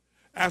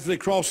 after they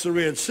crossed the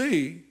Red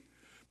Sea,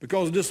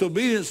 because of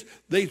disobedience,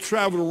 they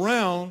traveled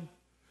around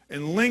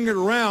and lingered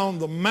around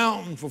the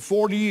mountain for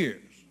 40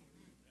 years.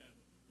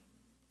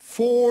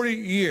 40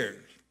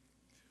 years.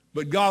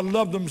 But God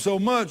loved them so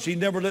much, he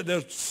never let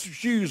their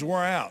shoes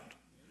wear out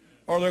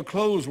or their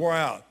clothes wear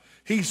out.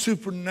 He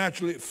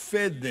supernaturally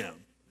fed them.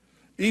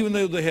 Even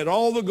though they had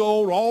all the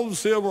gold, all the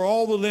silver,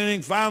 all the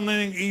linen, fine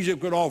linen Egypt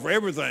could offer,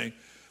 everything.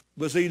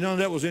 But see, none of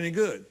that was any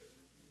good.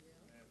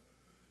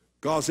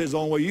 God says the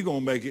only way you're going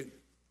to make it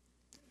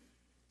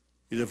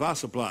is if I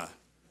supply.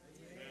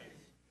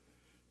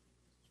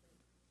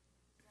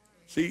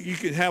 See, you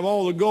can have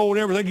all the gold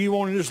and everything you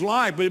want in this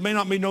life, but it may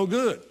not be no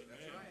good.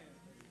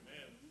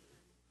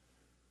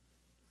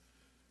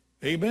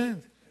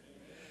 Amen.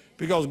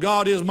 Because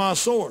God is my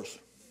source.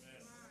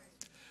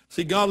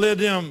 See, God led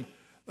them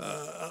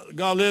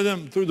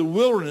through the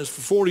wilderness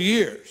for 40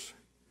 years.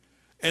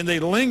 And they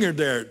lingered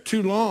there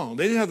too long.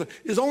 They didn't have to,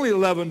 it's only an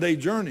 11-day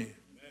journey.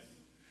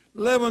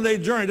 11-day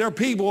journey. There are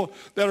people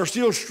that are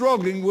still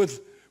struggling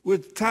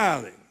with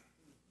tithing.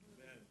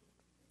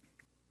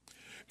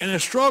 And they're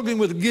struggling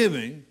with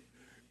giving,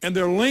 and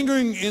they're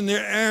lingering in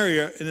their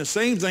area in the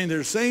same thing, they're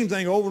the same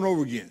thing over and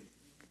over again.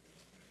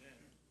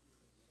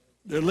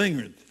 They're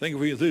lingering. Thank you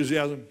for your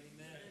enthusiasm.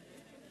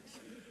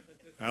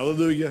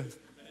 Hallelujah.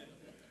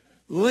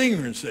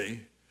 Lingering,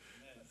 see.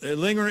 They're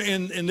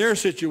lingering in their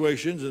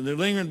situations, and they're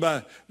lingering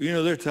by,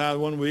 they're tithe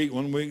 1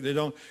 week they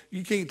don't.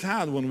 You can't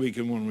tithe 1 week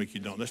and 1 week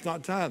you don't. That's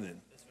not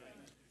tithing.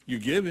 You're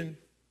giving,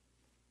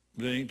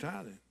 but it ain't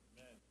tithing.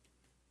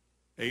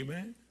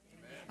 Amen.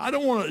 I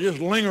don't want to just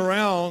linger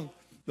around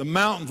the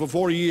mountain for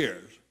 40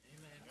 years.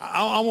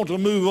 I want to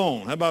move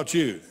on. How about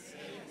you?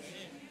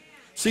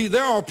 See,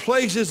 there are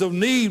places of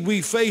need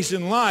we face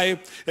in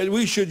life that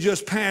we should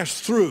just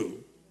pass through.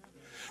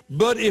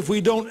 But if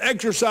we don't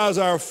exercise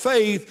our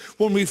faith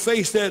when we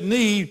face that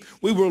need,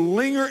 we will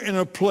linger in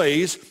a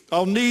place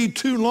of need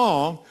too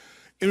long.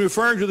 In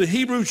referring to the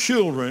Hebrew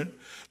children,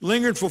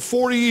 lingered for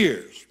 40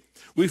 years.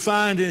 We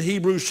find in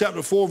Hebrews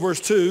chapter 4, verse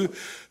 2,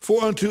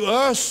 for unto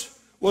us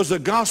was the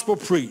gospel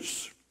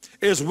preached,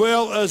 as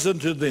well as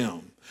unto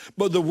them.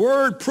 But the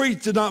word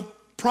preached did not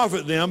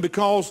profit them,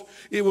 because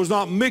it was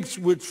not mixed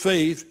with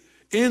faith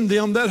in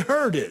them that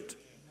heard it.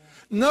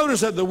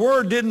 Notice that the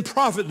word didn't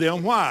profit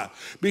them. Why?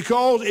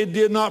 Because it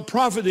did not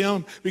profit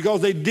them,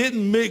 because they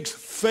didn't mix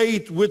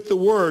faith with the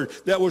word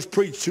that was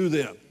preached to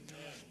them.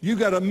 You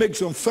got to mix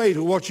some faith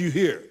with what you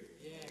hear.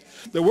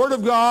 The word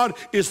of God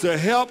is to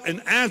help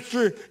and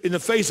answer in the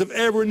face of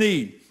every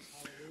need.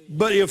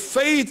 But if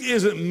faith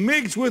isn't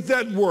mixed with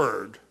that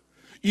word,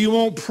 you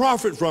won't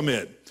profit from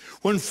it.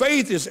 When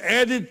faith is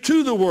added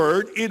to the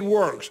word, it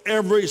works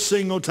every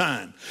single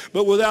time.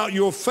 But without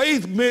your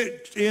faith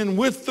mixed in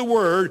with the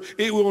word,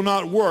 it will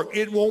not work.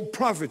 It won't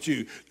profit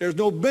you. There's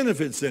no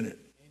benefits in it.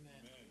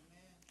 Amen.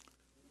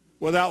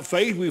 Without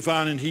faith, we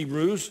find in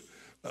Hebrews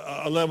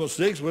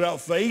 11:6, without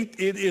faith,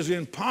 it is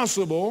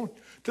impossible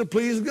to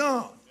please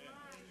God.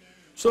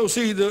 So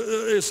see,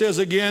 it says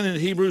again in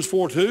Hebrews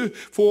 4:2,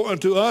 for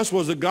unto us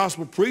was the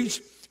gospel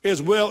preached,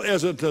 as well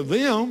as unto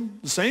them,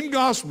 the same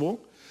gospel,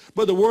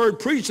 but the word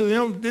preached to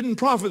them didn't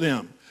profit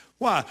them.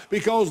 Why?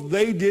 Because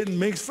they didn't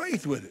mix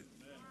faith with it.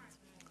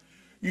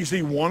 You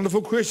see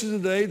wonderful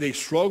Christians today, they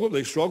struggle.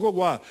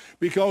 Why?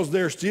 Because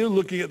they're still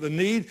looking at the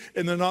need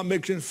and they're not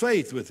mixing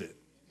faith with it.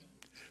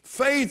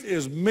 Faith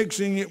is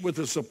mixing it with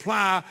the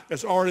supply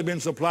that's already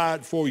been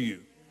supplied for you.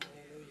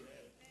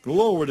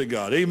 Glory to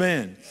God.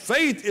 Amen.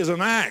 Faith is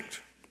an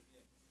act.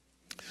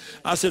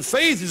 I said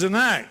faith is an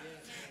act.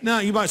 Now,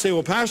 you might say,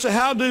 well, Pastor,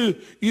 how do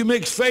you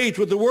mix faith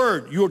with the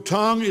word? Your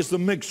tongue is the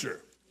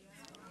mixer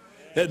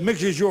that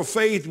mixes your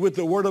faith with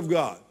the word of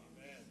God.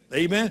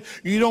 Amen.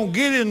 You don't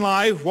get in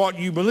life what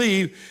you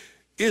believe.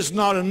 It's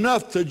not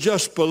enough to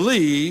just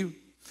believe,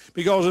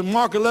 because in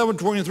Mark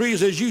 11:23 it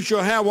says, you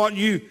shall have what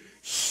you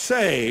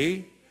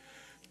say.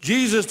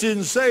 Jesus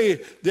didn't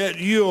say that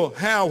you'll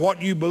have what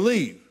you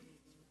believe.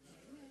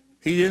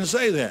 He didn't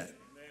say that.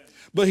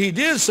 But he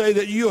did say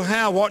that you'll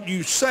have what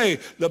you say.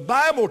 The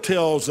Bible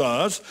tells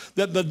us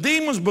that the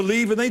demons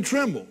believe and they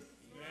tremble.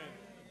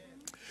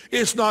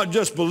 It's not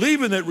just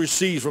believing that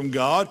receives from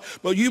God,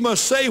 but you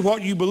must say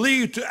what you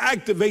believe to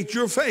activate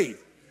your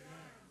faith.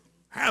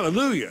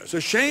 Hallelujah. It's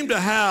a shame to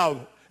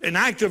have an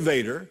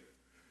activator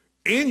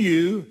in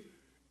you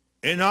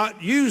and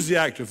not use the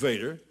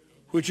activator,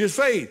 which is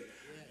faith.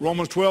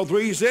 Romans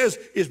 12:3 says,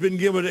 it's been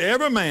given to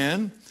every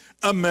man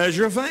a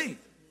measure of faith.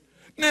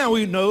 Now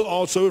we know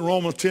also in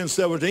Romans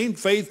 10:17,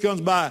 faith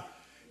comes by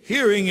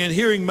hearing, and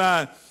hearing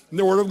by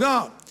the word of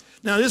God.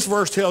 Now this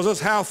verse tells us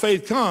how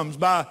faith comes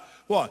by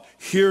what?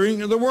 Hearing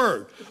the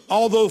word.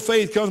 Although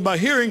faith comes by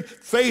hearing,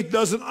 faith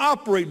doesn't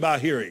operate by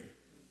hearing.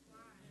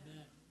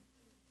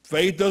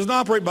 Faith doesn't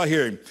operate by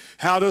hearing.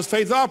 How does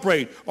faith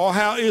operate? Or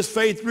how is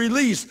faith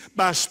released?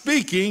 By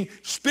speaking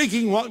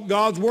what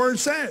God's word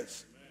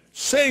says.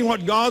 Saying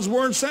what God's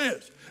word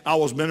says. I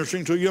was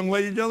ministering to a young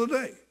lady the other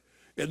day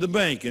at the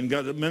bank and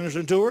got to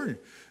ministering to her.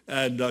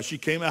 And she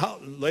came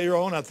out later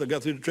on after I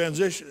got through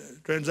the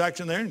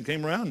transaction there and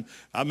came around.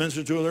 I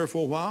ministered to her there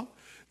for a while.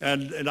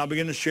 And I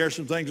began to share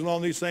some things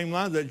along these same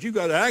lines that you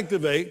got to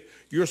activate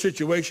your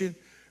situation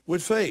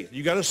with faith.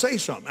 You got to say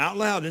something out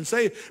loud and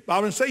say,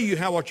 Bible didn't say you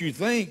have what you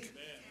think.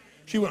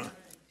 She went,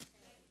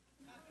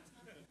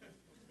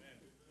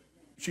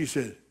 she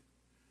said,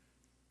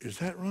 is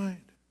that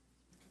right?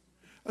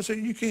 I said,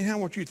 you can't have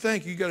what you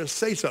think. You got to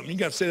say something. You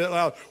got to say that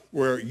loud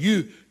where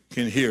you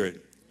can hear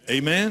it.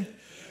 Amen?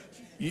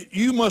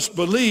 You must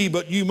believe,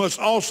 but you must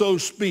also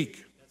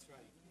speak.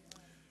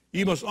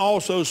 You must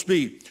also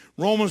speak.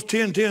 Romans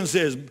 10:10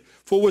 says,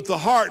 for with the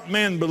heart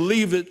man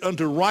believeth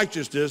unto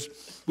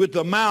righteousness, with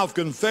the mouth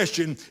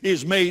confession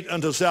is made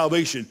unto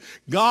salvation.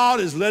 God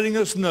is letting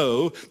us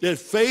know that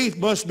faith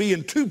must be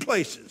in two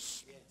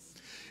places,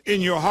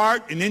 in your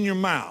heart and in your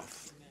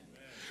mouth.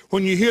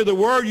 When you hear the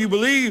word, you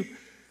believe.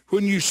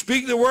 When you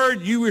speak the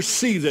word, you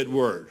receive that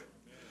word.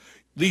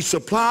 The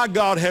supply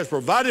God has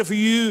provided for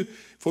you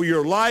for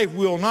your life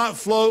will not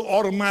flow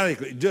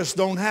automatically. It just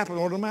don't happen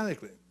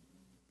automatically.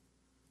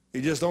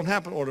 It just don't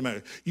happen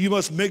automatically. You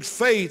must mix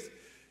faith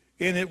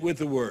in it with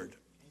the word.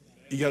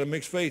 You got to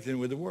mix faith in it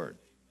with the word.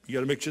 You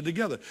got to mix it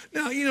together.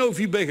 Now, you know, if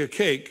you bake a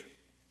cake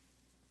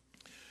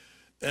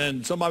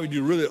and somebody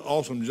do really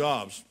awesome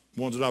jobs,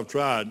 ones that I've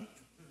tried,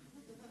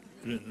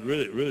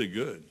 really, really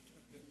good.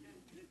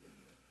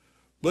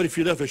 But if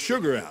you left the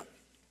sugar out,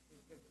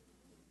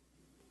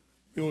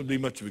 it won't be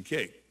much of a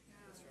cake.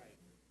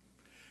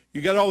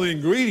 You got all the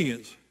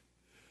ingredients,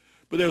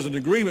 but there's an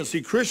agreement.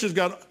 See, Christians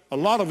got a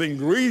lot of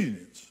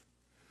ingredients,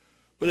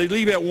 but they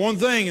leave out one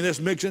thing, and that's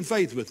mixing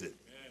faith with it.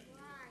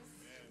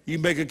 You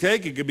make a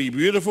cake, it could be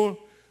beautiful.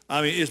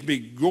 I mean, it's be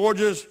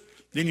gorgeous.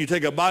 Then you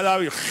take a bite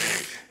out of it.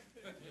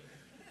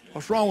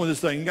 What's wrong with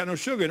this thing? You got no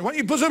sugar in it. Why don't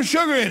you put some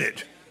sugar in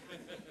it?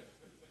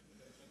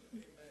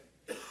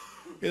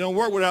 It don't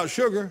work without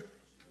sugar.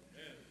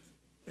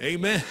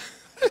 Amen.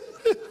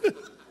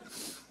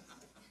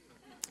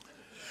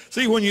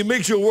 See, when you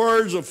mix your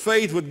words of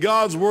faith with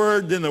God's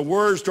word, then the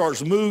word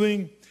starts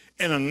moving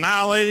and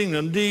annihilating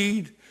the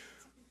need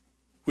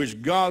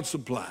which God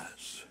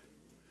supplies.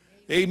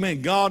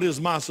 Amen. God is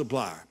my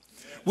supplier.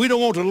 We don't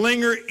want to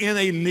linger in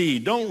a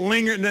need. Don't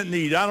linger in that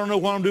need. I don't know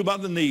what I'm going to do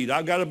about the need.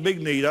 I've got a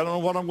big need. I don't know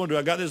what I'm going to do.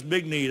 I got this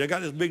big need. I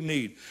got this big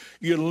need.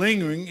 You're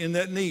lingering in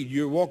that need.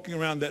 You're walking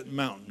around that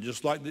mountain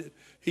just like the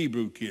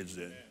Hebrew kids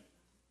did.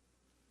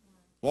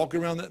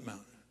 Walking around that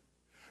mountain.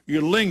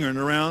 You're lingering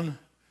around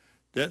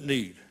that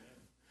need.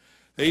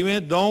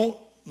 Amen. Don't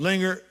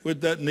linger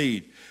with that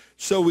need.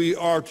 So we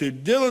are to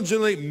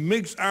diligently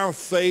mix our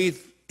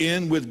faith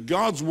in with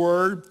God's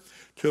word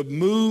to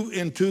move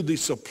into the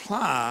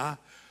supply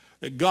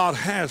that God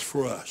has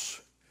for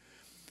us.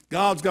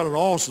 God's got an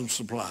awesome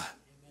supply.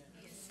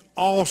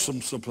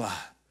 Awesome supply.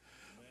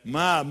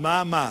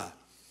 My.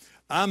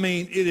 I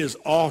mean, it is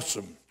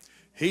awesome.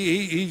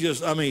 He's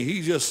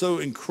just so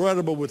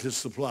incredible with his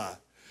supply.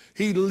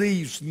 He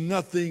leaves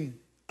nothing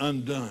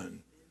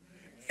undone.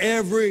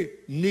 Every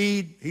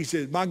need, he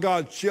says, my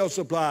God shall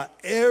supply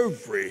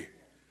every.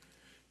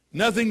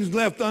 Nothing's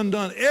left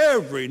undone.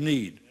 Every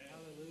need.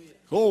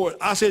 Oh,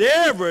 I said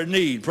every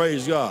need,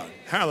 praise God.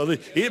 Hallelujah.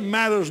 It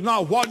matters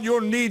not what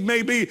your need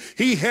may be.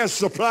 He has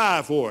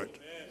supply for it.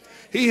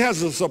 He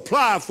has a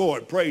supply for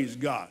it, praise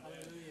God.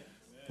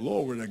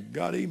 Glory to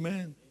God,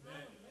 amen.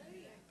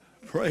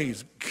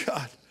 Praise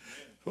God.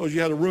 Suppose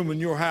you had a room in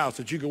your house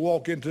that you could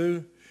walk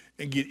into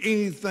and get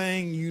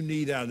anything you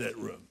need out of that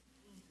room.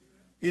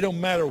 It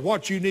don't matter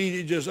what you need.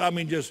 It just,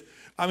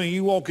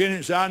 you walk in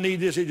and say, I need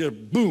this. It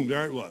just, boom,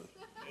 there it was.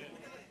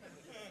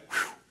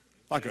 Whew.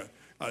 Like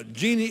a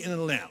genie in a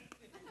lamp.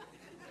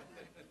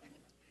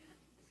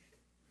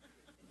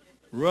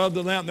 Rub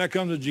the lamp, there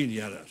comes a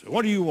genie out of it. So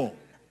what do you want?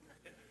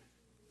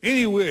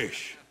 Any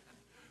wish.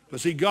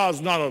 But see,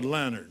 God's not a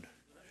lantern.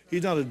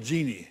 He's not a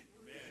genie.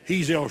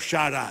 He's El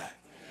Shaddai.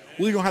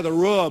 We don't have to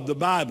rub the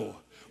Bible.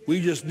 We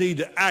just need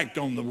to act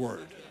on the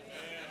word.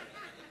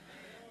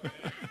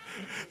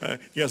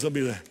 Yes, I'll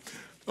be there.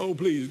 Oh,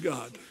 please,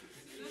 God.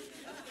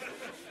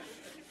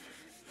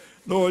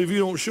 Lord, if you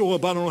don't show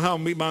up, I don't know how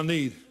to meet my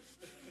need.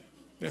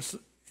 That's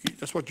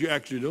what you're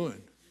actually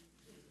doing.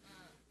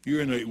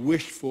 You're in a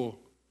wishful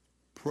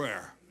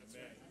prayer.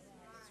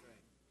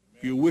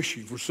 You're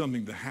wishing for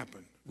something to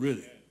happen,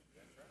 really.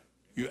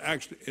 You're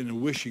actually in a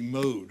wishing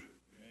mode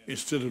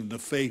instead of the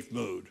faith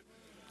mode.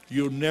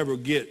 You'll never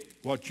get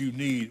what you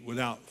need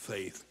without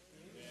faith.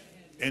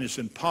 And it's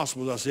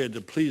impossible, as I said,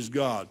 to please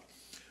God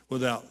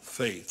without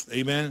faith.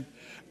 Amen?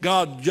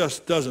 God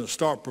just doesn't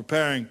start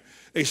preparing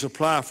a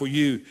supply for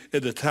you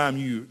at the time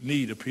your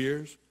need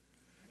appears.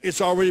 It's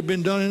already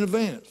been done in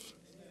advance.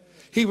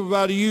 He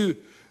provided you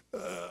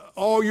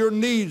all your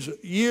needs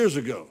years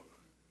ago,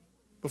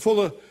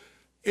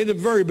 in the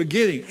very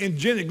beginning.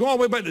 Go all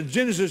the way back to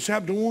Genesis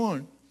chapter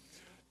 1.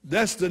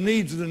 That's the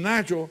needs of the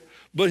natural.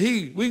 But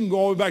we can go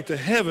all the way back to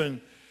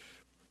heaven.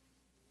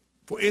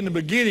 For in the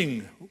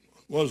beginning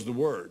was the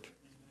Word.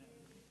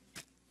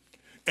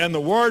 And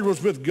the Word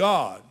was with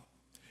God,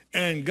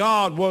 and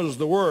God was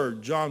the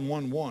Word, John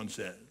 1:1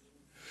 said.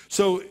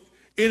 So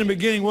in the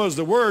beginning was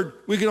the Word.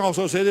 We can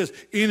also say this,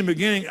 in the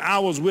beginning I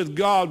was with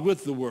God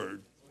with the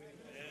Word.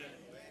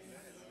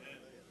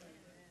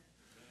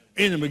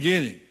 In the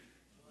beginning.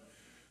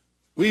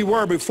 We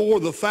were before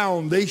the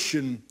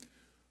foundation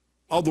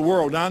of the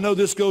world. Now I know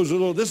this goes a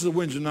little, this is a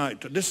Wednesday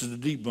night. This is a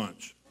deep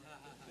bunch.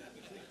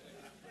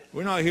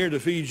 We're not here to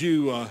feed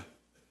you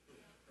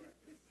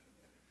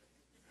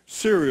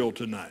cereal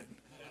tonight.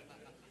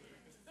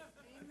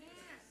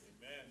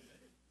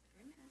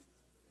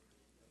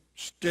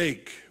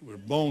 Steak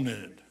with bone in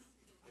it,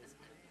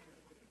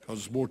 because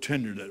it's more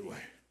tender that way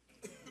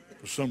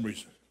for some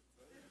reason.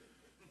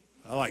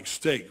 I like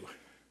steak.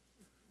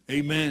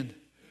 Amen.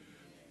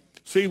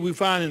 See, we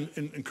find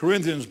in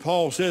Corinthians,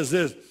 Paul says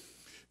this,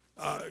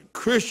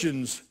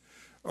 Christians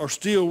are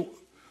still,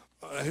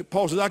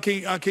 Paul says, I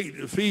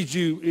can't feed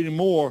you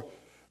anymore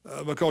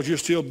because you're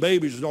still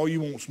babies and all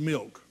you want is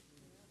milk.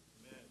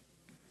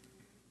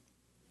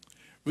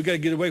 We got to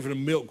get away from the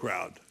milk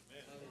crowd.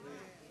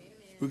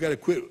 We got to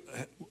quit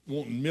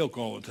wanting milk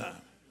all the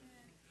time.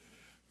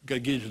 We got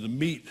to get into the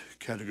meat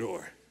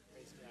category.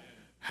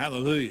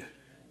 Hallelujah.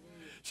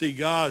 See,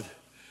 God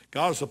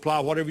will supply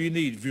whatever you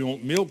need. If you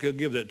want milk, he'll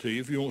give that to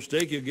you. If you want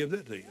steak, he'll give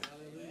that to you.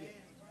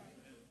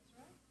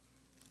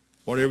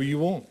 Whatever you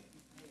want.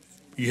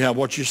 You have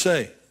what you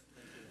say.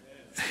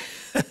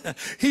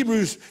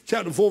 Hebrews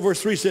chapter 4,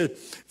 verse 3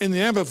 says, in the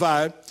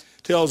Amplified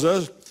tells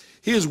us,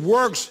 his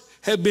works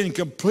have been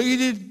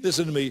completed,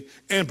 listen to me,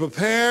 and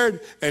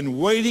prepared and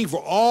waiting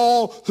for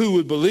all who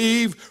would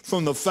believe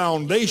from the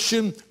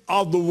foundation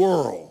of the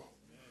world.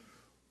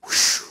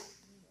 Whew.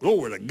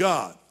 Glory to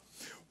God.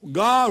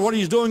 God, what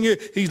he's doing here,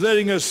 he's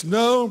letting us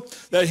know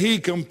that he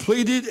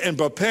completed and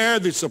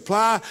prepared the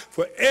supply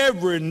for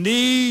every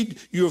need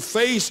you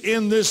face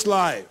in this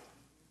life.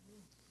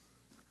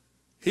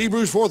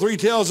 Hebrews 4:3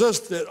 tells us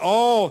that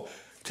all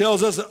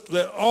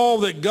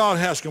that God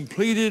has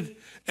completed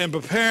and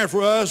prepared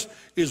for us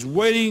is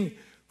waiting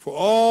for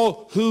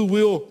all who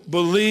will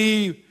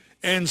believe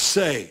and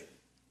say.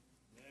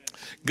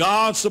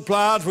 God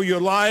supplied for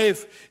your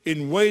life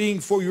in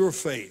waiting for your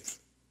faith.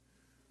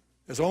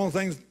 That's the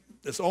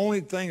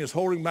only thing that's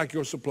holding back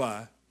your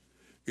supply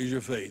is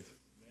your faith.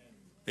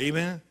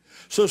 Amen?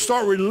 So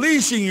start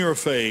releasing your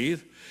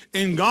faith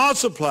in God's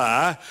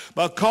supply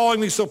by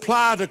calling the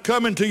supply to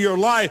come into your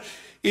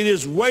life. It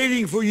is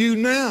waiting for you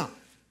now.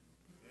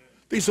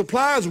 The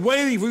supply is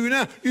waiting for you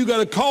now. You've got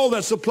to call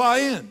that supply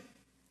in.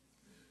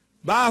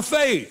 By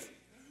faith.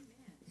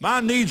 My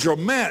needs are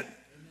met.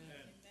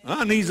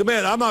 My needs are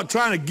met. I'm not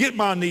trying to get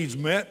my needs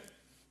met.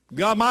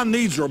 God, my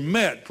needs are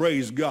met.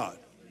 Praise God.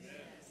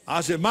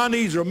 I said, my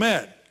needs are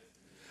met.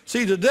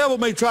 See, the devil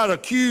may try to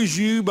accuse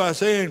you by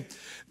saying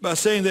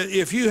that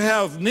if you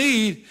have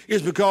need,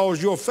 it's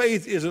because your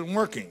faith isn't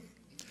working.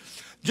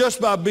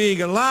 Just by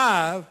being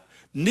alive,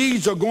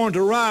 needs are going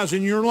to rise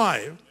in your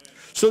life.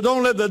 So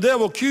don't let the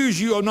devil accuse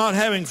you of not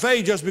having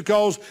faith just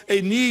because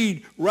a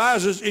need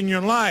rises in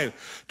your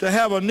life. To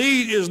have a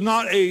need is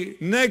not a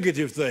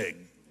negative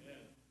thing.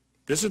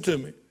 Listen to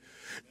me.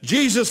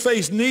 Jesus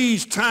faced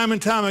needs time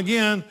and time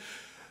again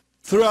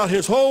throughout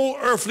his whole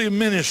earthly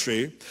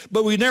ministry,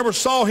 but we never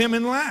saw him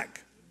in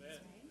lack.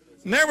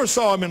 Never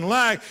saw him in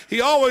lack.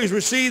 He always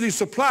received the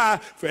supply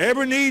for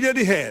every need that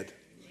he had.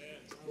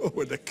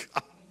 Glory to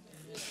God.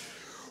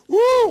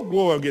 Woo!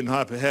 Boy, I'm getting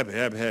happy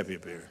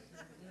up here.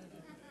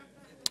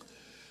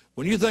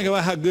 When you think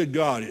about how good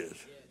God is,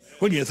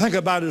 when you think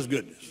about his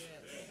goodness,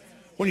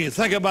 when you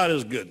think about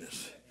his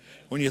goodness,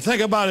 when you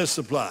think about his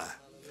supply,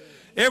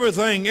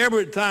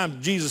 every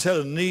time Jesus had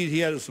a need, he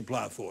had a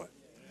supply for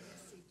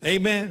it.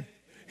 Amen.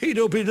 He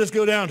told people, just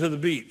go down to the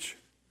beach.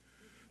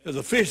 There's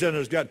a fish down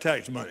there that's got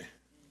tax money.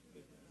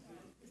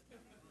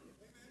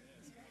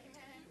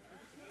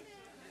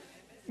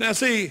 Now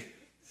see,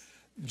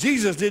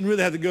 Jesus didn't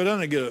really have to go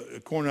down and get a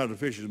corn out of the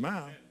fish's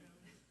mouth.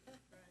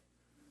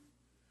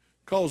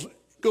 Because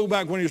go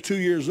back when he was 2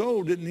 years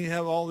old, didn't he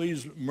have all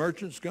these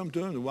merchants come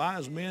to him, the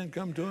wise men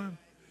come to him?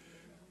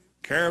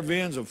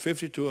 Caravans of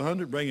 50 to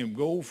 100 bring him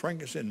gold,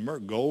 frankincense, and myrrh.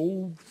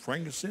 Gold,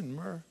 frankincense, and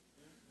myrrh.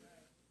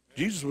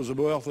 Jesus was a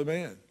wealthy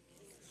man.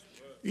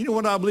 You know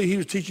what I believe he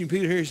was teaching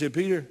Peter here? He said,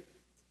 Peter,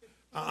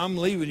 I'm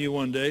leaving you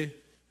one day,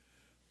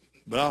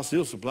 but I'll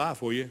still supply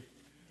for you.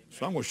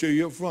 So I'm going to show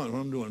you up front what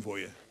I'm doing for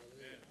you.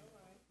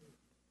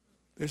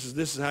 This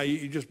is how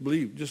you just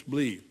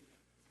believe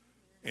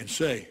and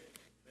say,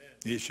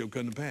 it shall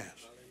come to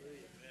pass.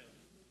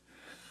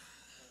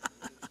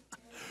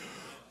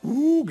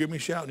 Ooh, get me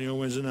shouting on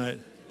Wednesday night.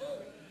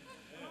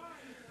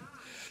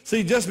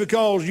 See, just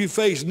because you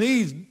face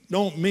needs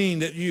don't mean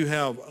that you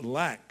have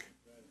lack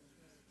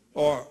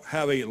or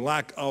have a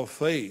lack of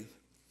faith.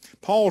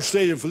 Paul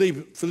stated in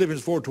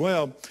Philippians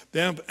 4:12,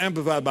 the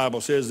Amplified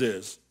Bible says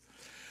this,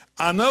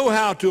 I know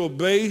how to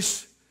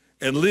abase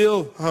and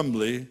live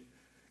humbly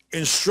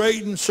in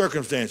straitened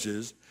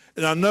circumstances,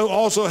 and I know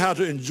also how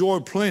to enjoy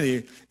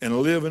plenty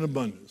and live in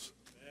abundance.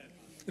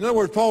 In other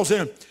words, Paul's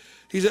saying,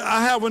 He said,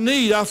 I have a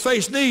need. I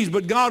face needs,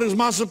 but God is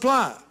my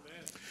supply.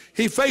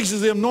 He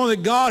faces them knowing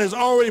that God has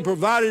already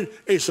provided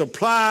a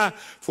supply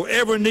for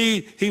every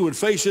need he would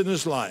face in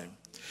this life.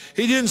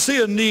 He didn't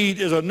see a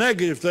need as a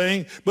negative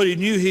thing, but he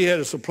knew he had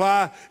a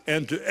supply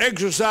and to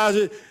exercise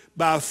it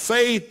by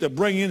faith to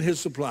bring in his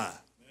supply.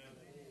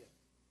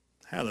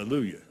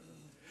 Hallelujah.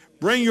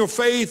 Bring your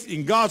faith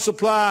in God's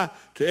supply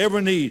to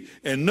every need,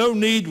 and no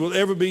need will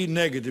ever be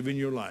negative in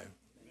your life.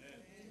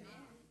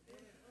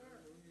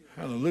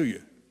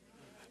 Hallelujah.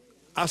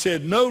 I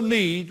said no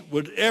need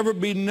would ever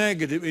be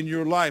negative in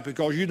your life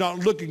because you're not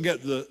looking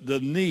at the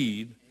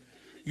need.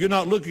 You're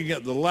not looking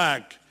at the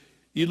lack.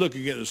 You're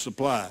looking at the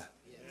supply.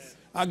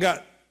 I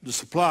got the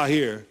supply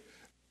here.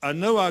 I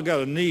know I got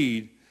a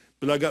need,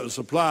 but I got the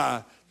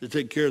supply to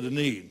take care of the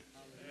need.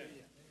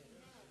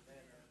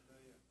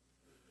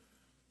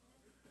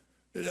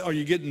 Are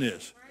you getting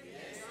this?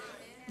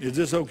 Is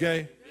this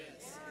okay?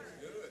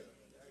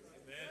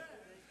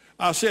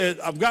 I said,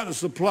 I've got the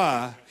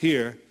supply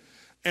here,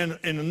 and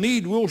the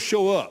need will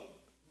show up.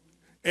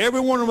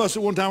 Every one of us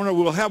at one time or another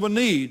will have a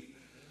need,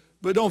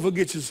 but don't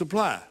forget your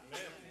supply.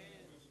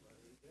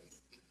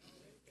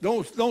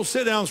 Don't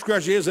sit down and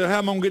scratch your head and say, how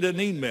am I going to get that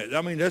need met?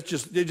 I mean, it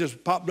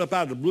just popped up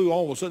out of the blue.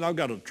 All of a sudden, I've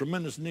got a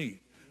tremendous need.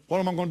 What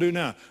am I going to do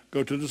now?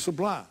 Go to the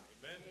supply.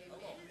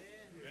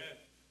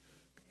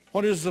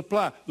 What is the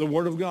supply? The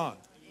Word of God.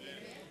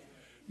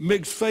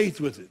 Mix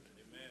faith with it.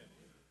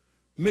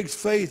 Mix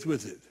faith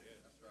with it.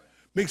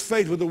 Mix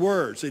faith with the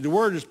Word. See, the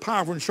Word is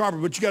powerful and sharper,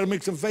 but you got to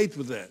mix some faith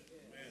with that.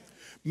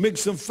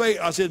 Mix some faith.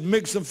 I said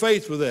mix some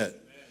faith with that.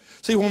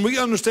 See, when we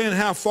understand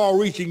how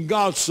far-reaching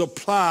God's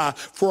supply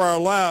for our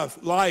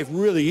life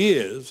really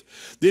is,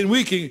 then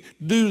we can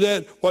do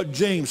that what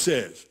James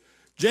says.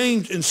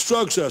 James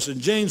instructs us in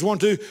James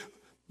 1:2,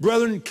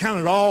 brethren, count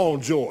it all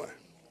joy.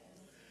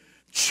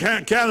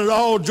 Count it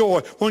all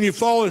joy when you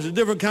fall into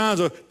different kinds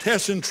of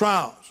tests and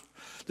trials.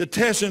 The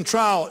test and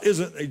trial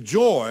isn't a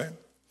joy,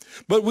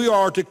 but we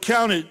are to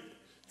count it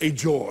a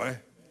joy.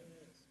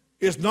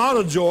 It's not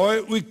a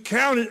joy. We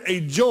count it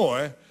a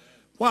joy.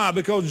 Why?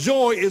 Because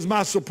joy is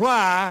my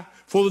supply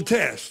for the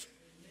test.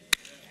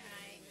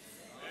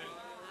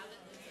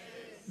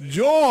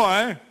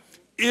 Joy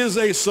is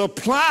a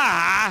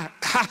supply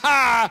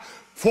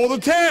for the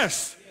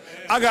test.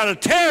 I got a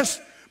test,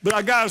 but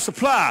I got a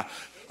supply.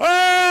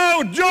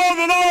 Oh, joy of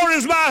the Lord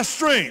is my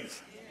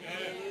strength.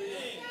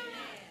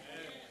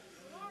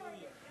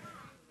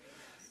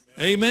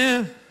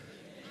 Amen.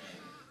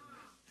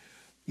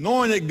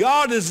 Knowing that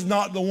God is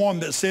not the one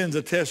that sends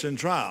a test and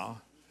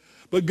trial,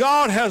 but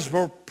God has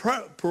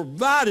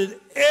provided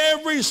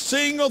every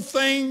single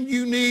thing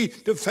you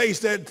need to face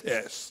that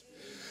test.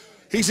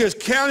 He says,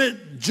 count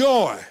it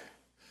joy.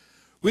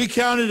 We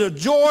count it a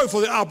joy for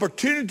the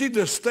opportunity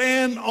to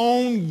stand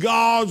on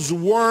God's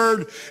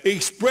word,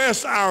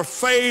 express our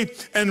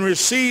faith, and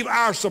receive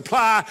our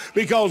supply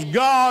because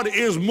God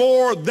is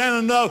more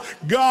than enough.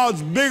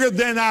 God's bigger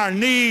than our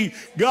need.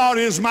 God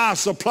is my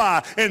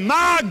supply. And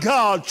my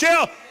God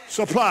shall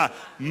supply.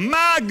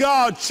 My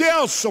God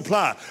shall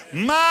supply.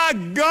 My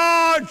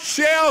God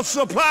shall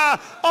supply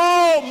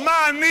all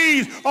my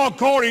needs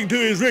according to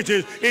his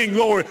riches in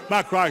glory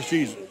by Christ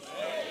Jesus.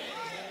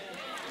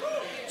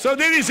 So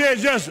then he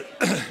says, just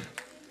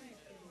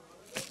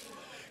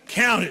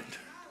count it.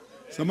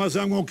 Somebody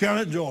say, I'm going to count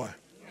it joy.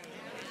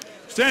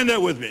 Stand there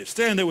with me.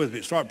 Stand there with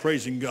me. Start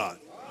praising God.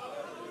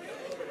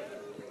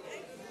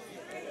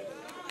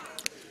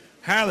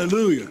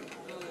 Hallelujah.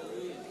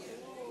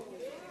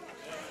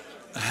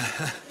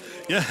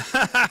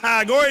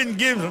 Yeah. Go ahead and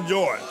give him some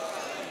joy.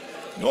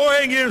 Go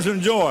ahead and give him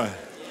some joy.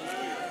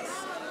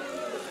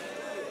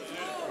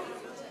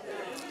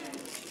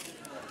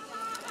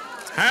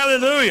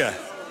 Hallelujah.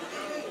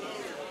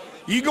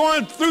 You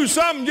going through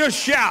something, just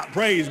shout,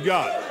 praise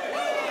God.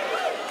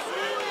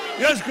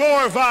 Just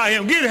glorify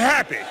him. Get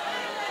happy.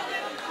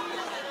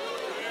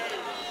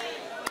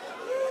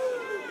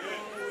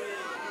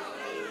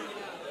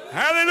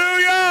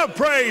 Hallelujah.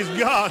 Praise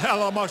God.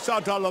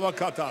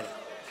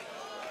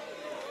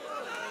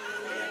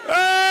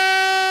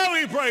 Oh,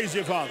 we praise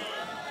you, Father.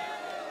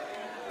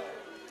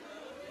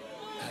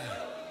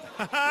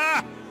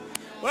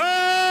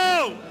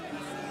 Whoa.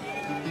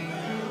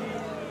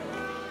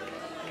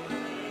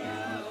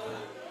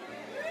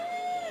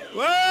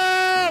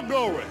 Well,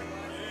 glory.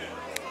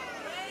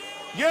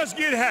 Just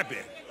get happy.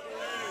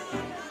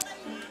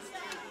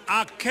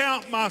 I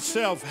count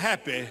myself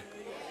happy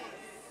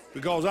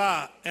because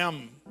I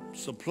am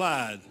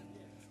supplied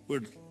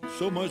with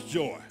so much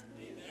joy.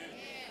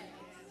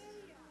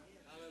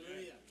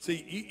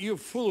 See, you're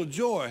full of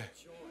joy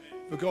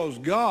because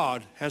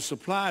God has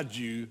supplied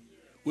you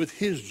with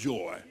his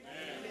joy.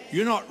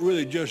 You're not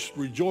really just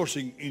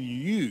rejoicing in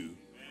you,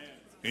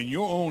 in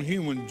your own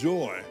human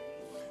joy.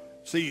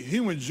 See,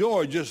 human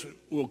joy just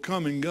will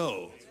come and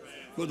go.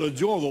 But the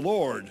joy of the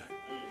Lord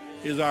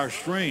is our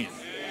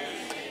strength.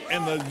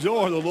 And the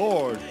joy of the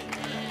Lord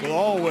will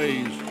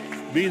always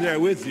be there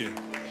with you.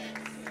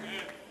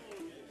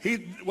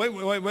 Wait.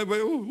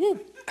 Woo.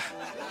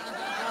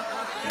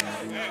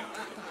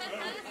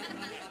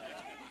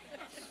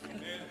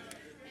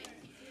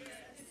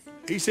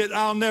 He said,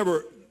 I'll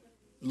never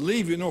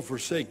leave you nor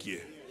forsake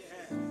you.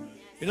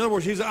 In other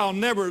words, he said, I'll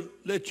never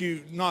let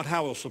you not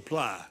have a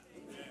supply.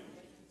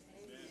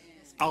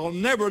 I'll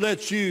never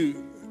let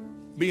you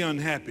be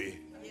unhappy.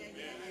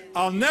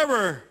 I'll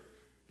never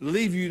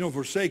leave you nor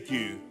forsake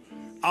you.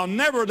 I'll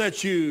never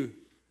let you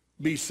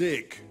be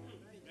sick.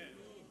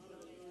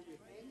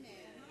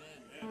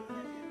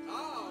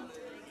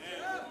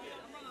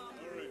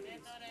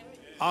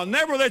 I'll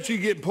never let you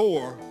get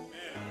poor.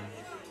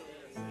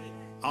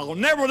 I'll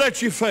never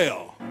let you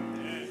fail.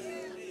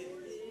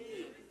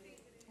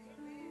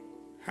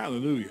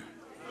 Hallelujah.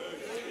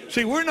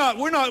 See, we're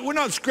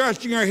not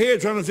scratching our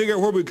head trying to figure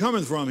out where we're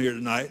coming from here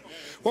tonight.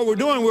 What we're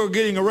doing, we're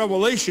getting a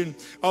revelation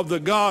of the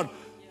God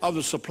of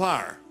the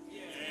supplier.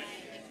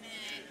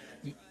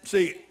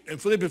 See, in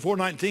Philippians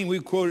 4:19,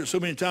 we've quoted it so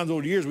many times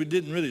over the years, we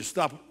didn't really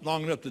stop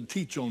long enough to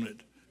teach on it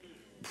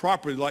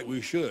properly like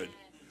we should.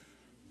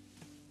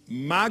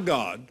 My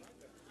God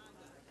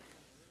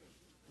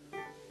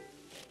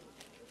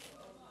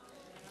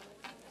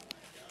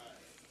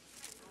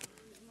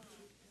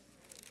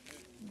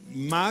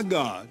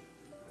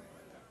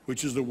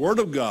which is the Word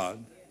of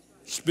God,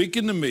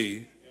 speaking to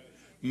me,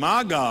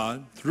 my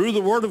God, through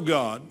the Word of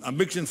God, I'm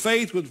mixing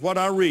faith with what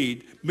I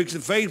read,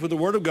 mixing faith with the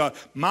Word of God,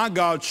 my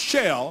God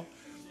shall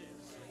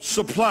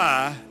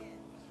supply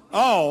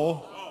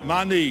all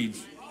my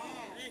needs.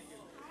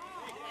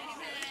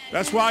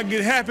 That's why I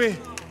get happy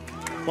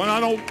when I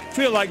don't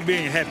feel like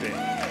being happy.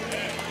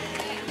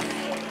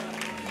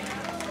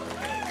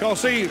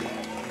 Because see,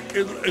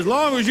 as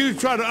long as you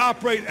try to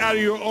operate out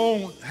of your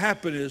own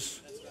happiness,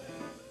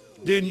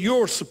 then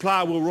your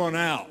supply will run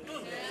out.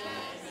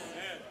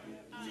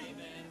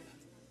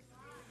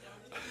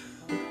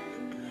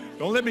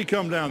 Don't let me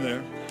come down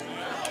there.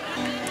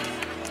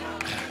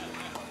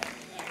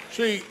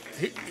 See,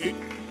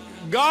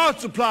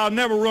 God's supply will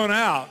never run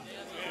out.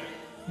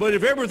 But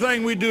if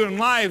everything we do in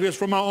life is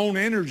from our own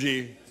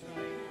energy,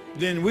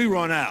 then we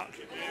run out.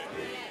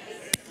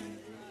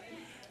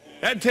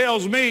 That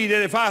tells me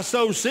that if I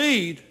sow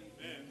seed,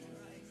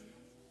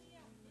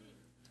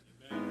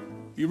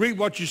 you reap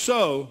what you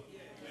sow.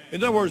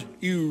 In other words,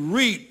 you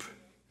reap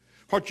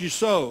what you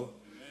sow.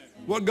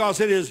 What God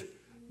said is,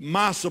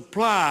 my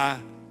supply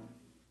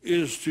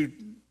is to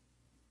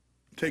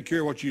take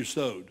care of what you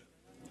sowed.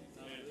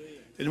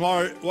 And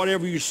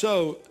whatever you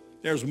sow,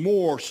 there's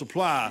more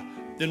supply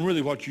than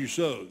really what you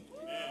sowed.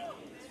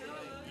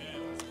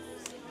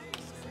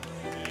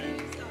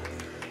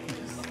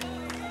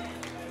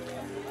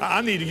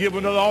 I need to give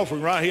another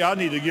offering right here. I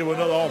need to give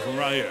another offering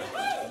right here.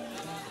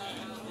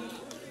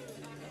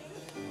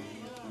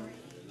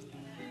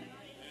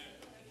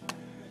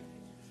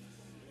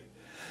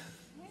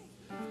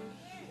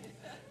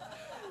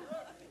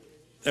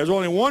 There's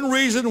only one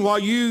reason why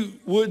you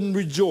wouldn't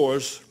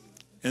rejoice,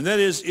 and that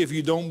is if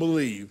you don't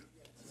believe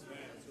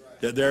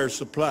that there's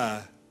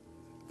supply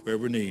for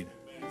every need.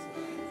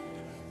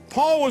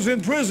 Paul was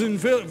in prison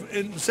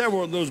in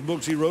several of those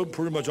books he wrote,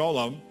 pretty much all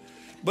of them.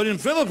 But in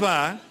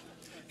Philippi,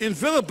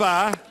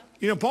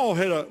 you know, Paul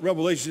had a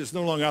revelation. It's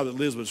no longer I that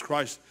lives, but it's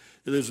Christ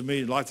that lives in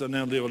me. The life that I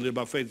now live, I live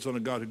by faith in the Son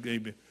of God who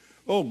gave me.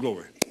 Oh,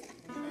 glory.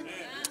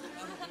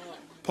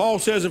 Paul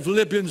says in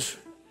Philippians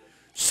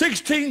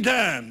 16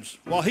 times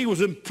while he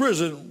was in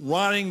prison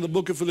writing the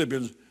book of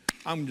Philippians,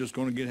 I'm just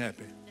going to get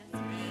happy.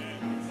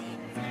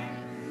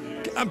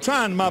 I'm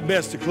trying my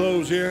best to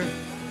close here.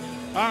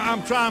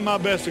 I'm trying my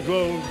best to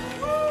close.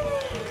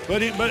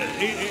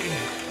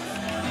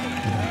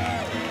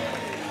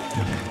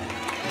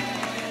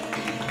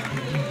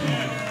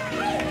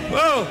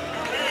 Well,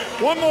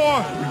 one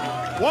more,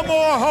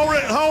 hold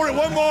it,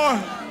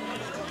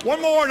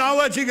 one more, and I'll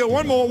let you go.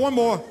 One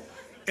more.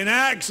 In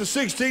Acts, the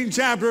 16th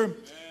chapter,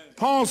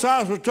 Paul and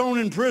Silas were thrown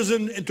in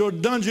prison into a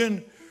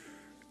dungeon.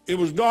 It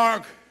was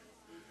dark.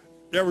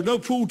 There were no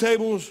pool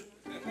tables,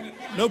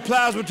 no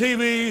plasma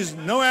TVs,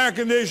 no air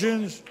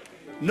conditions,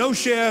 no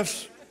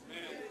chefs.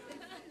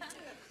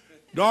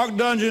 Dark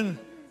dungeon.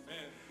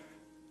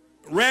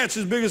 Rats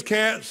as big as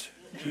cats.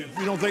 If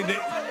you don't think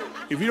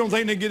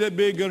they get that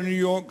big, go to New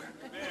York.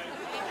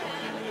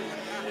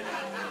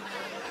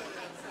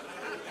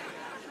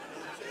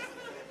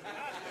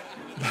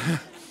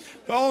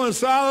 Paul and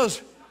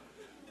Silas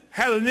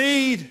had a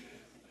need,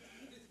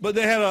 but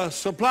they had a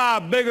supply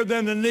bigger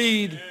than the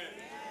need.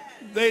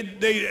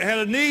 They had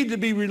a need to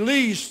be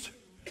released.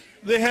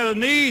 They had a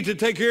need to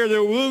take care of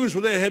their wounds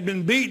where they had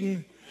been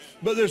beaten,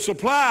 but their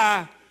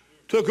supply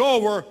took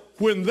over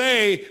when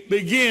they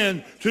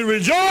began to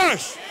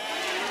rejoice.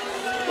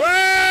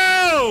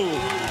 Whoa!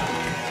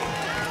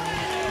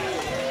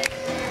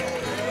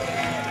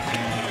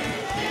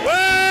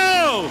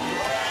 Whoa!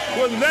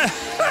 When that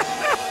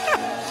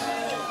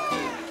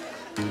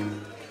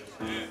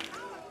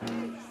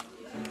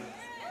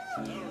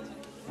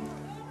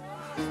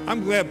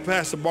I'm glad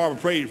Pastor Barbara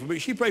prayed for me.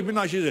 She prayed for me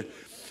tonight. She said,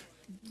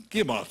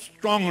 give a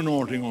strong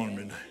anointing on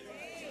me.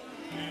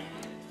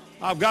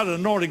 I've got an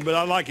anointing, but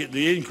I like it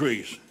to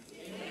increase.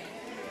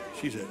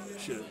 She said,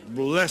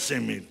 bless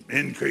him and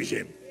increase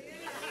him.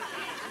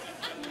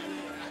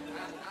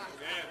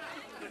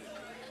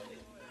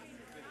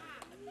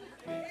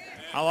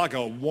 I like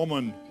a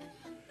woman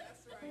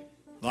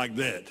like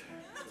that.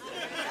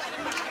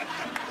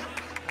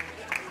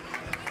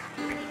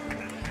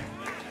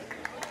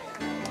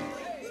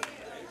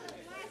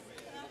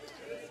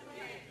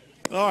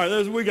 All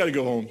right, we got to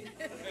go home.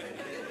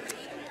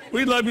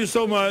 We love you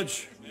so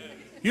much.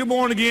 You're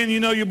born again. You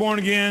know you're born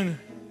again.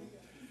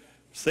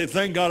 Say,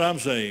 thank God I'm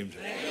saved.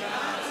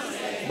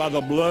 By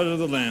the blood of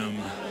the Lamb.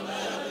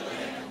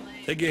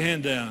 Take your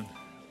hand down.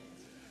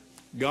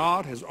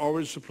 God has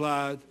already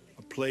supplied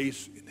a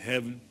place in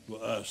heaven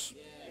for us.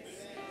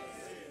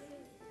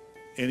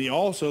 And he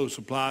also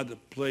supplied a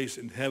place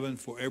in heaven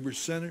for every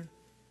sinner,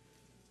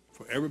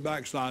 for every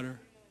backslider.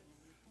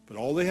 But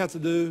all they have to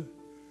do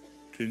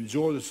to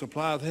enjoy the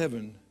supply of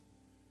heaven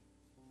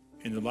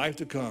in the life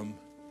to come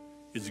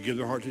is to give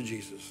their heart to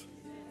Jesus.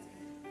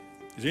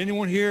 Is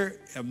anyone here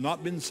have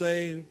not been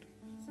saved,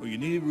 or you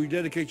need to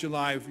rededicate your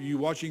life? You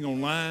watching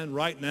online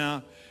right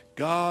now,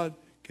 God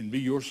can be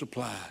your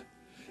supply.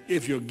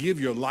 If you'll give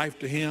your life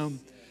to him,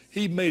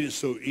 he made it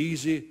so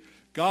easy.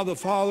 God the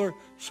Father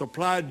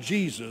supplied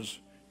Jesus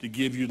to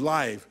give you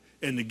life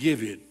and to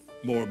give it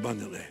more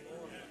abundantly.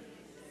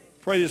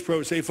 Pray this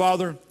prayer. Say,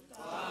 Father,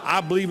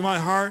 I believe in my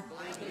heart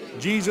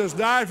Jesus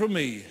died for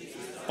me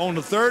on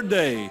the third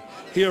day.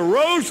 He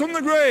arose from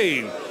the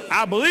grave.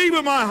 I believe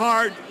in my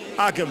heart.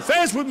 I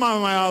confess with my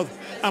mouth.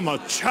 I'm a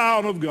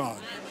child of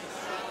God.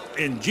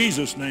 In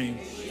Jesus' name,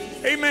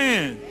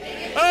 amen.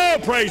 Oh,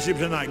 praise him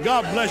tonight.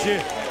 God bless you.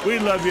 We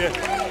love you.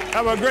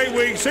 Have a great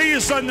week. See you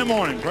Sunday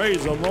morning.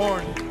 Praise the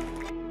Lord.